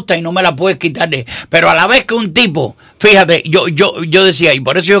no me gustan y no me las puedes quitar pero a la vez que un tipo, fíjate, yo decía, y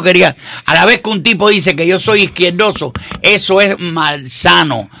por eso yo quería, a la vez que un tipo dice que yo soy izquierdoso, eso es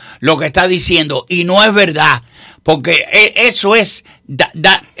malsano, lo que está diciendo, y no es verdad, porque eso es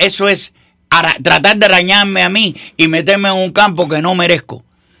tratar de arañarme a mí y meterme en un campo que no merezco.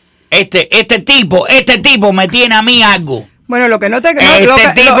 Este tipo me tiene a mí algo. Bueno, lo que no te conoce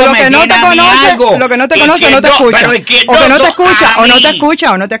no te escucha. O no te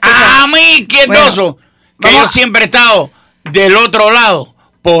escucha. A mí, izquierdoso, que yo siempre he estado del otro lado.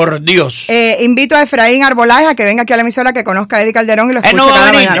 Por Dios. Invito a Efraín Arbolais a que venga aquí a la emisora, que conozca a Eddy Calderón y lo escuche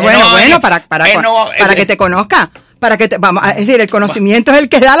cada mañana. Para que te conozca. Es decir, el conocimiento es el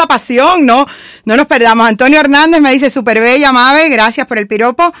que da la pasión, no nos perdamos. Antonio Hernández me dice, súper bella, Mabe, gracias por el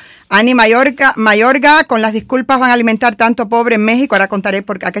piropo. Ani Mayorga, con las disculpas van a alimentar tanto pobre en México, ahora contaré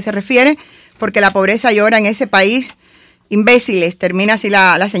a qué se refiere, porque la pobreza llora en ese país. Imbéciles, termina así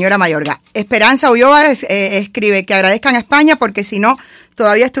la señora Mayorga. Esperanza Ulloa escribe que agradezcan a España porque si no,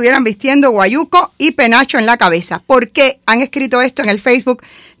 todavía estuvieran vistiendo guayuco y penacho en la cabeza. ¿Por qué han escrito esto en el Facebook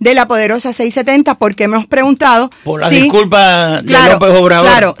de La Poderosa 670? Porque hemos preguntado... Por la disculpa de López Obrador.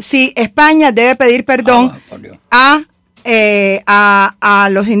 Claro, si España debe pedir perdón a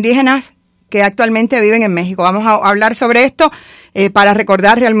los indígenas que actualmente viven en México. Vamos a hablar sobre esto. para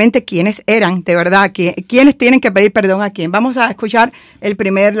recordar realmente quiénes eran, de verdad, quiénes tienen que pedir perdón a quién. Vamos a escuchar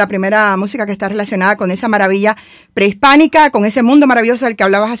la primera música que está relacionada con esa maravilla prehispánica, con ese mundo maravilloso del que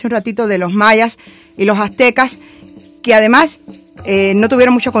hablabas hace un ratito de los mayas y los aztecas, que además no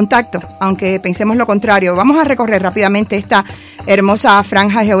tuvieron mucho contacto, aunque pensemos lo contrario. Vamos a recorrer rápidamente esta hermosa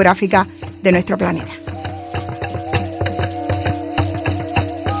franja geográfica de nuestro planeta.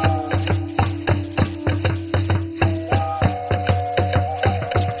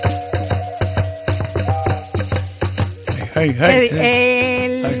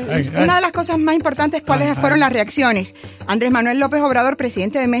 Una de las cosas más importantes, ¿cuáles fueron las reacciones? Andrés Manuel López Obrador,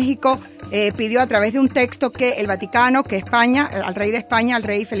 presidente de México, pidió a través de un texto que el Vaticano, que España, al rey de España, al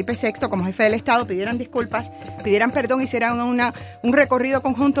rey Felipe VI, como jefe del Estado, pidieran disculpas, pidieran perdón, hicieran un recorrido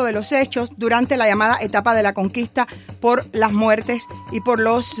conjunto de los hechos durante la llamada etapa de la conquista por las muertes y por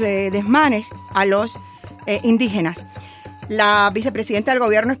los desmanes a los indígenas. La vicepresidenta del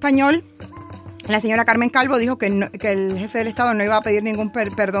gobierno español, la señora Carmen Calvo, dijo que el jefe del Estado no iba a pedir ningún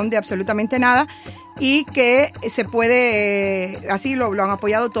perdón de absolutamente nada y que se puede, así lo han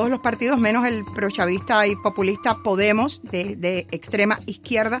apoyado todos los partidos, menos el prochavista y populista Podemos, de extrema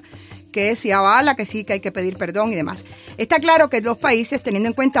izquierda, que sí avala, que sí que hay que pedir perdón y demás. Está claro que los países, teniendo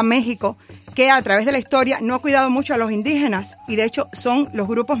en cuenta México, que a través de la historia no ha cuidado mucho a los indígenas y de hecho son los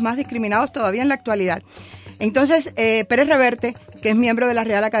grupos más discriminados todavía en la actualidad. Entonces, Pérez Reverte, que es miembro de la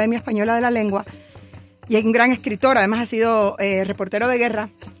Real Academia Española de la Lengua y es un gran escritor, además ha sido reportero de guerra,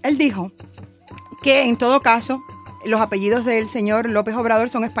 él dijo que en todo caso los apellidos del señor López Obrador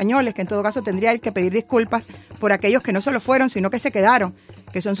son españoles, que en todo caso tendría él que pedir disculpas por aquellos que no solo fueron, sino que se quedaron,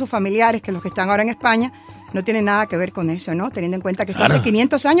 que son sus familiares, que los que están ahora en España no tienen nada que ver con eso, ¿no? Teniendo en cuenta que esto hace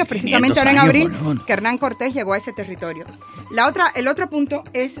 500 años, precisamente 500 ahora en abril, que Hernán Cortés llegó a ese territorio. El otro punto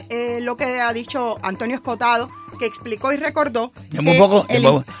es lo que ha dicho Antonio Escotado, que explicó y recordó muy poco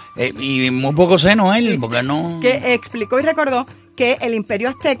seno él, porque no... Que explicó y recordó que el imperio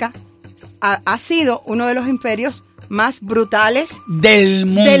azteca ha sido uno de los imperios más brutales del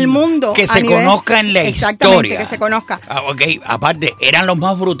mundo que se conozca en la historia. Que se conozca. Aparte, eran los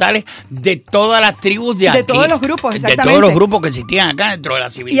más brutales de todas las tribus de aquí. De todos los grupos, exactamente. De todos los grupos que existían acá dentro de la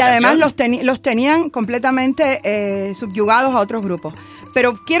civilización. Y además los tenían completamente subyugados a otros grupos.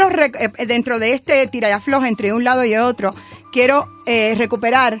 Pero quiero, dentro de este tira y afloja entre un lado y otro, quiero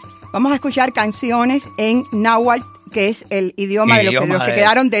recuperar, vamos a escuchar canciones en náhuatl, que es el idioma de los que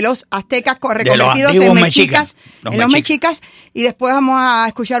quedaron de los aztecas reconvertidos en mexicas, los mexicas, y después vamos a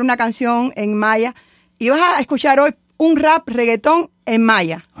escuchar una canción en maya, y vas a escuchar hoy un rap reggaetón en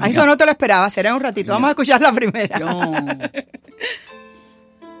maya. A eso no te lo esperaba, será un ratito. Vamos a escuchar la primera.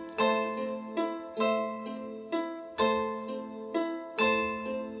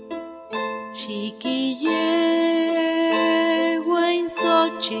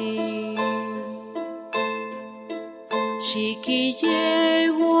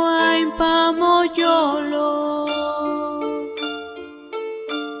 Chiquilleguain pamoyolo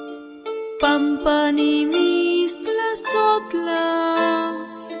Pampanimistla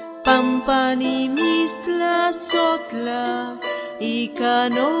sotla y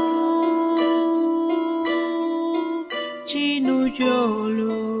cano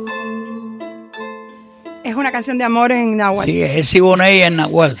chinuyolo. Es una canción de amor en náhuatl. Sí, es Siboney en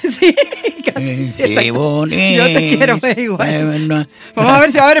náhuatl. Sí, casi. Siboney. Yo te quiero ver igual. Vamos a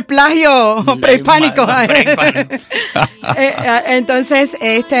ver si va a haber plagio prehispánico. Entonces,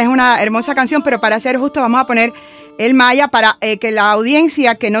 esta es una hermosa canción, pero para ser justo vamos a poner el maya para que la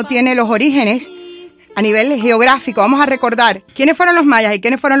audiencia que no tiene los orígenes a nivel geográfico, vamos a recordar quiénes fueron los mayas y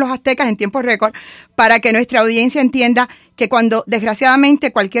quiénes fueron los aztecas en tiempo récord, para que nuestra audiencia entienda que cuando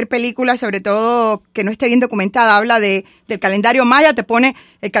desgraciadamente cualquier película, sobre todo que no esté bien documentada, habla del calendario maya, te pone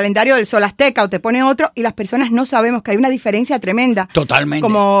el calendario del sol azteca o te pone otro, y las personas no sabemos que hay una diferencia tremenda. Totalmente.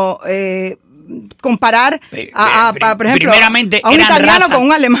 Como comparar por ejemplo, a un italiano con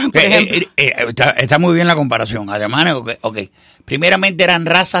un alemán, por ejemplo. Está muy bien la comparación. Alemanes, okay. Primeramente eran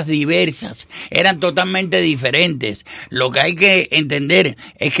razas diversas, eran totalmente diferentes. Lo que hay que entender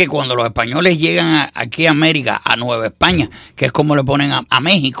es que cuando los españoles llegan aquí a América, a Nueva España, que es como le ponen a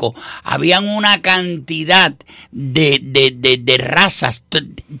México, habían una cantidad de razas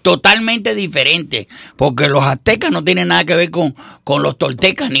totalmente diferentes, porque los aztecas no tienen nada que ver con los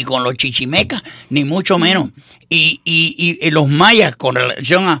toltecas, ni con los chichimecas, ni mucho menos. Y los mayas, con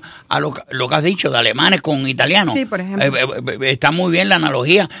relación a lo que has dicho, de alemanes con italianos, sí, por ejemplo. Está muy bien la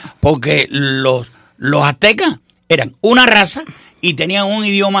analogía, porque los aztecas eran una raza y tenían un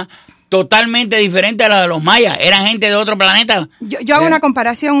idioma totalmente diferente a la de los mayas, eran gente de otro planeta. Yo hago una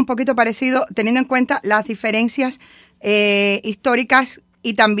comparación un poquito parecido, teniendo en cuenta las diferencias históricas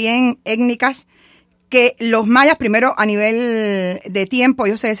y también étnicas, que los mayas, primero a nivel de tiempo,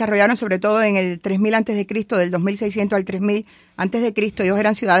 ellos se desarrollaron sobre todo en el 3000 a.C., del 2600 al 3000 a.C., ellos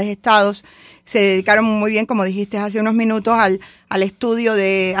eran ciudades-estados, se dedicaron muy bien, como dijiste hace unos minutos, al estudio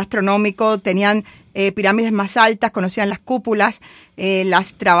astronómico, tenían pirámides más altas, conocían las cúpulas,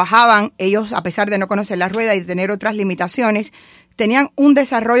 las trabajaban, ellos a pesar de no conocer la rueda y de tener otras limitaciones, tenían un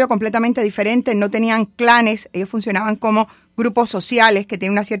desarrollo completamente diferente, no tenían clanes, ellos funcionaban como grupos sociales que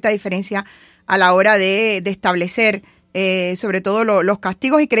tienen una cierta diferencia a la hora de establecer sobre todo los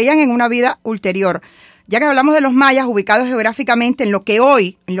castigos, y creían en una vida ulterior. Ya que hablamos de los mayas, ubicados geográficamente en lo que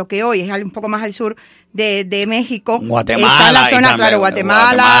hoy es un poco más al sur de México, Guatemala, está la zona, claro,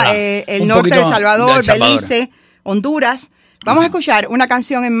 Guatemala, el norte de El Salvador, Belice, Honduras. Vamos a escuchar una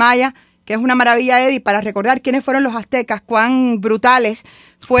canción en maya que es una maravilla, Eddy, para recordar quiénes fueron los aztecas, cuán brutales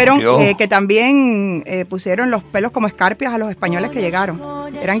fueron, que también pusieron los pelos como escarpias a los españoles que llegaron.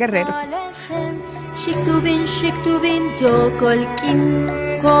 Eran guerreros. Shiktubin jokolkin,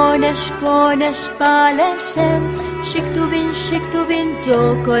 konesh palesem. Shiktubin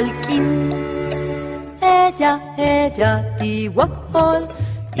jokolkin. Ella tiwakol.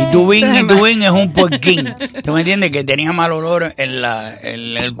 Y Tubín es un puerquín. ¿Tú me entiendes? Que tenía mal olor en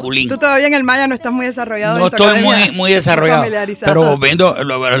el culín. Tú todavía en el maya no estás muy desarrollado. No estoy muy desarrollado. Pero viendo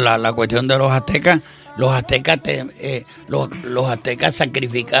la cuestión de los aztecas, los aztecas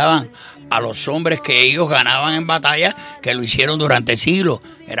sacrificaban a los hombres que ellos ganaban en batalla, que lo hicieron durante siglos.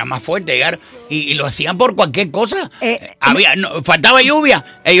 Era más fuerte llegar y lo hacían por cualquier cosa. Faltaba lluvia,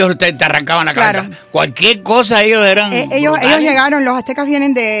 ellos te arrancaban la cabeza. Claro. Cualquier cosa ellos eran ellos llegaron, los aztecas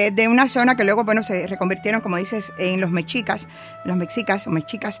vienen de una zona que luego se reconvirtieron, como dices, en los mexicas,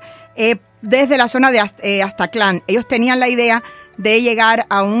 desde la zona de Aztlán. Ellos tenían la idea de llegar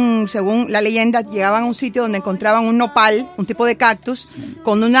según la leyenda, llegaban a un sitio donde encontraban un nopal, un tipo de cactus,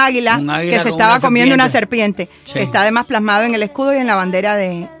 con un águila que se estaba comiendo una serpiente, sí, que está además plasmado en el escudo y en la bandera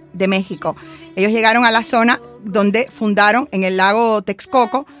de México. Ellos llegaron a la zona donde fundaron, en el lago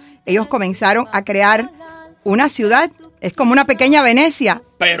Texcoco, ellos comenzaron a crear una ciudad, es como una pequeña Venecia,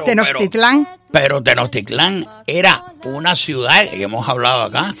 Tenochtitlán. Pero Tenochtitlán era una ciudad que hemos hablado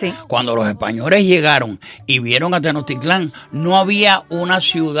acá. Sí. Cuando los españoles llegaron y vieron a Tenochtitlán, no había una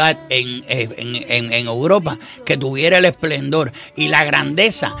ciudad en Europa que tuviera el esplendor y la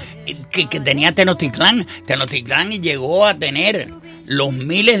grandeza que tenía Tenochtitlán. Tenochtitlán llegó a tener los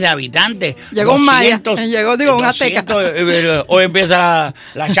miles de habitantes. Llegó un maya, un azteca. Hoy empieza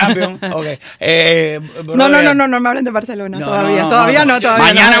la Champions. Okay. No me hablen de Barcelona todavía no.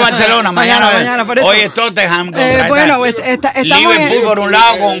 Mañana Barcelona, mañana por eso. Hoy es Tottenham contra Liverpool por un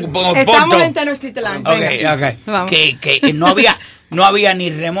lado con Porto. Estamos en Tenochtitlán. Que no había ni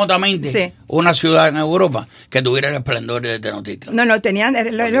remotamente una ciudad en Europa que tuviera el esplendor de Tenochtitlán. No, tenían,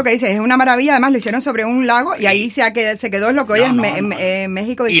 es lo que dice, es una maravilla. Además lo hicieron sobre un lago y ahí se quedó lo que hoy es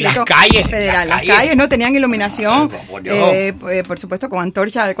México Distrito y las calles Federal. Las calles no tenían iluminación, por supuesto con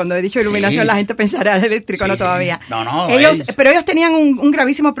antorcha. Cuando he dicho iluminación la gente pensará eléctrico, no todavía. Pero ellos tenían un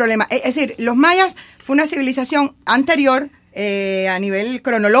gravísimo problema. Es decir, los mayas fue una civilización anterior a nivel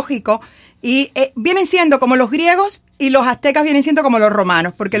cronológico, y vienen siendo como los griegos y los aztecas vienen siendo como los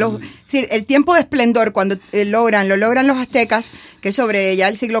romanos, porque el tiempo de esplendor cuando lo logran los aztecas, que es sobre ya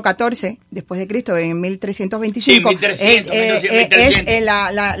el siglo XIV después de Cristo, en 1325, 1300. Es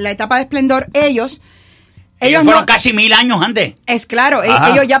la etapa de esplendor. Ellos fueron casi 1000 años antes. Es claro,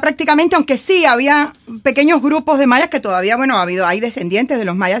 ellos ya prácticamente, aunque sí había pequeños grupos de mayas que todavía, hay descendientes de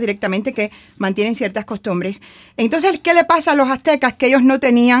los mayas directamente que mantienen ciertas costumbres. Entonces, ¿qué le pasa a los aztecas que ellos no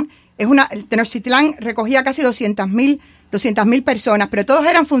tenían? Tenochtitlán recogía casi 200.000 personas, pero todos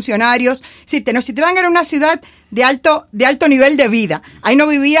eran funcionarios. Sí, Tenochtitlán era una ciudad de alto nivel de vida. Ahí no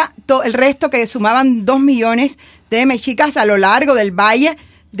vivía todo el resto, que sumaban 2 millones de mexicas a lo largo del valle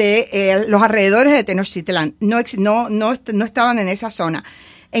de los alrededores de Tenochtitlán. No estaban en esa zona.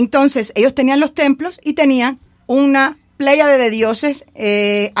 Entonces, ellos tenían los templos y tenían una pléyade de dioses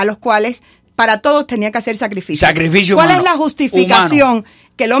a los cuales para todos tenía que hacer sacrificio. ¿Cuál es la justificación?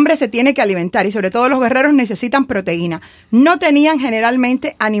 Que el hombre se tiene que alimentar y sobre todo los guerreros necesitan proteína. No tenían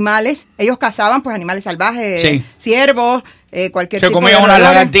generalmente animales, ellos cazaban pues animales salvajes, ciervos, cualquier tipo de... Se comían una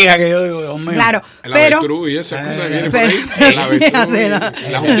lagartija que yo digo, Dios mío. Claro,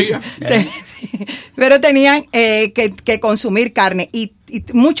 pero tenían que consumir carne y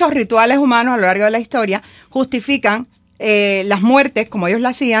muchos rituales humanos a lo largo de la historia justifican las muertes, como ellos la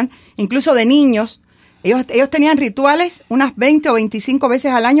hacían, incluso de niños. Ellos tenían rituales unas 20 o 25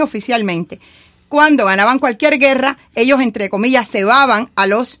 veces al año oficialmente. Cuando ganaban cualquier guerra, ellos, entre comillas, cebaban a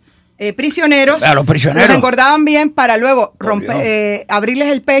los prisioneros. A los prisioneros. Los engordaban bien para luego abrirles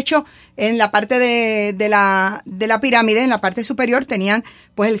el pecho en la parte de la pirámide, en la parte superior tenían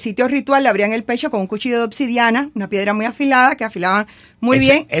pues el sitio ritual, le abrían el pecho con un cuchillo de obsidiana, una piedra muy afilada que afilaban muy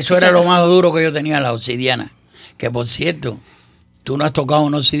bien. Eso era lo más duro que yo tenía, la obsidiana. Que por cierto, ¿tú no has tocado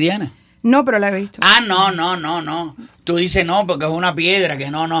una obsidiana? No, pero la he visto. No. Tú dices no, porque es una piedra, que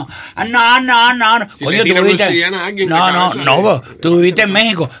no. No. Si Coño, le tú viviste... obsidiana a alguien, No, tú viviste en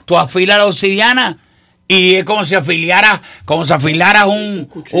México. Tú afilas la obsidiana y es como si afilaras un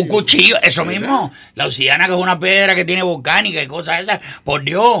cuchillo. Eso mismo. La obsidiana, que es una piedra que tiene volcánica y cosas esas. Por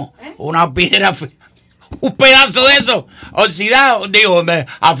Dios, una piedra, un pedazo de eso, oxidado,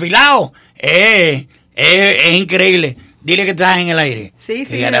 afilado. Es increíble. Dile que estás en el aire. Sí.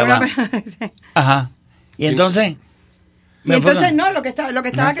 Ajá. Y entonces... no, lo que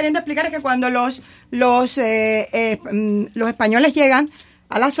estaba queriendo explicar es que cuando los españoles llegan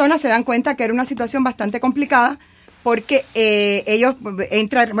a la zona se dan cuenta que era una situación bastante complicada porque ellos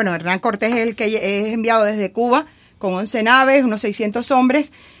entran, Hernán Cortés es el que es enviado desde Cuba con 11 naves, unos 600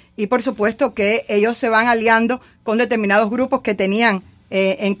 hombres, y por supuesto que ellos se van aliando con determinados grupos que tenían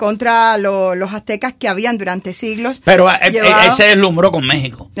en contra los aztecas que habían durante siglos. Pero él se deslumbró con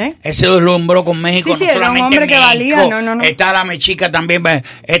México. Ese deslumbró con México. Sí, no era un hombre que valía. No. Está la mexica también,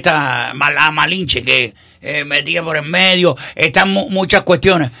 la Malinche, que metía por en medio. Están muchas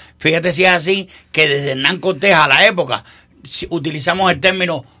cuestiones. Fíjate si es así, que desde Hernán Cortés a la época, si utilizamos el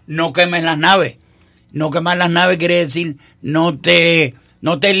término no quemes las naves. No quemar las naves quiere decir no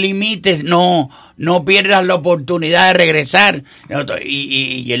te limites, no pierdas la oportunidad de regresar.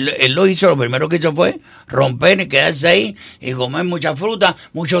 Y él lo hizo, lo primero que hizo fue romper y quedarse ahí y comer mucha fruta,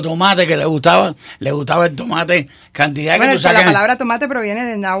 mucho tomate, que le gustaba el tomate, cantidad que tú sabes. La palabra tomate proviene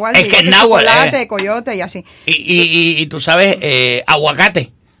de náhuatl. Es que es náhuatl. Chocolate, coyote y así. Y tú sabes,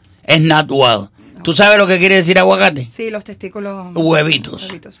 aguacate es natural. ¿Tú sabes lo que quiere decir aguacate? Sí, los testículos. Huevitos.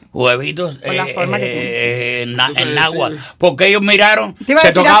 Sí. Por la forma que tiene. En náhuatl. Porque ellos miraron. Te iba a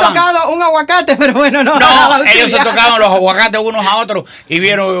decir, has tocado un aguacate, pero bueno, no. No, ellos se tocaban los aguacates unos a otros y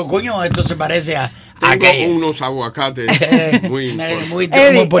vieron, coño, esto se parece a Tengo unos aguacates muy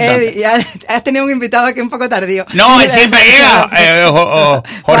importantes. Eddy, has tenido un invitado aquí un poco tardío. No, él siempre llega.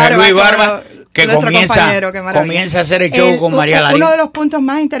 Jorge Luis Barba, que comienza a hacer el show con María Larín. Uno de los puntos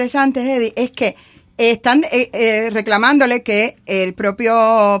más interesantes, Eddy, es que están reclamándole que el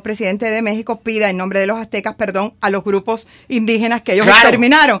propio presidente de México pida en nombre de los aztecas perdón a los grupos indígenas que ellos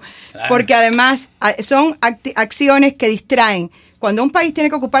exterminaron, porque además son acciones que distraen. Cuando un país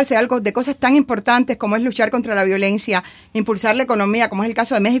tiene que ocuparse de cosas tan importantes como es luchar contra la violencia, impulsar la economía, como es el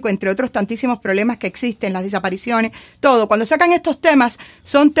caso de México, entre otros tantísimos problemas que existen, las desapariciones, todo. Cuando sacan estos temas,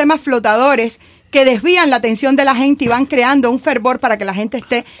 son temas flotadores que desvían la atención de la gente y van creando un fervor para que la gente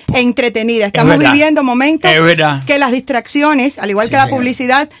esté entretenida. Estamos viviendo momentos que las distracciones, al igual que la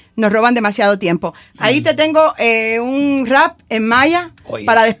publicidad, nos roban demasiado tiempo. Ahí te tengo un rap en maya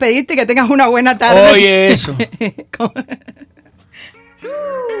para despedirte y que tengas una buena tarde. Oye, eso.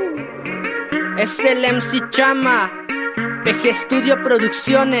 Es el MC Chama, PG Studio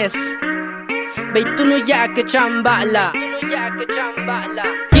Producciones, Beituno ya que chambala.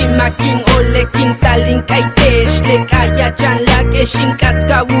 Kimakin ole kintalin kaitesh, le kaya janla que shinkat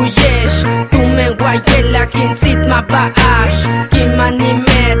kawuyesh. Tumen guayela kinsit mapaash,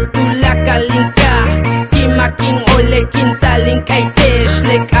 kimanimet tula kalinka. Kimakin ole kintalin kaitesh,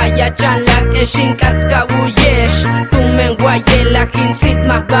 le kaya janla que shinkat kawuyesh. Tumen guayela kinsit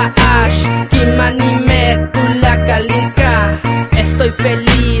mapaash, kimanimet tula kalinka. Estoy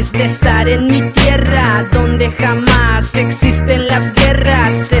feliz de estar en mi tierra, donde jamás existen las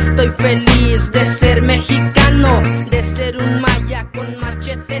guerras. Estoy feliz de ser mexicano, de ser un maya con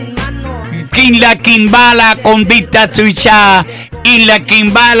machete en mano. Kinla kimbala con vita suicha, y la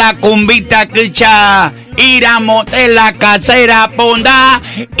kimbala con vita kicha. Iramos de la casera ponda,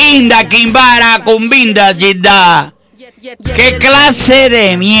 inda kimbara con vinda yida. ¿Qué clase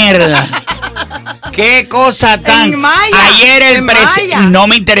de mierda? ¿Qué cosa tan... Ayer el presidente... No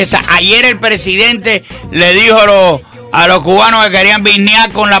me interesa. Ayer el presidente le dijo a los cubanos que querían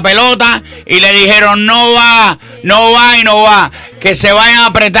vinear con la pelota y le dijeron no va. Que se vayan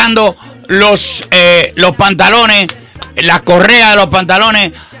apretando los pantalones, las correas de los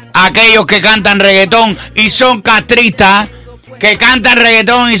pantalones, aquellos que cantan reggaetón y son castristas, que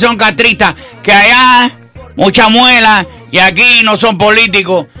allá... mucha muela y aquí no son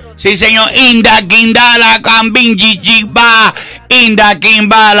políticos. Sí, señor. Inda Kindala Kambinji Jiba, Inda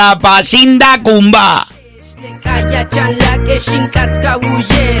Kimbala Pasinda Kumba. Kaya chanla que shinkat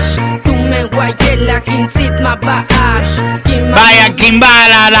kawuyesh, tumen guayela hinsit mapaash. Vaya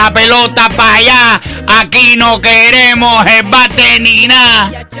Kimbala la la pelota para allá. Aquí no queremos el bate ni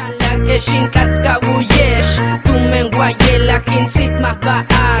nada.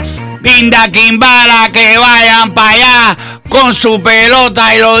 Linda Kimbala, que vayan para allá con su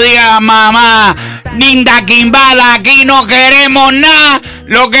pelota y lo digan mamá. Linda Kimbala, aquí no queremos nada.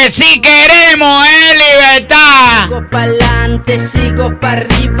 Lo que sí queremos es libertad. Sigo pa'lante, sigo pa'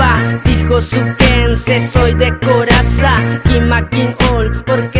 arriba. Dijo su Kense, soy de coraza. Kim all, porque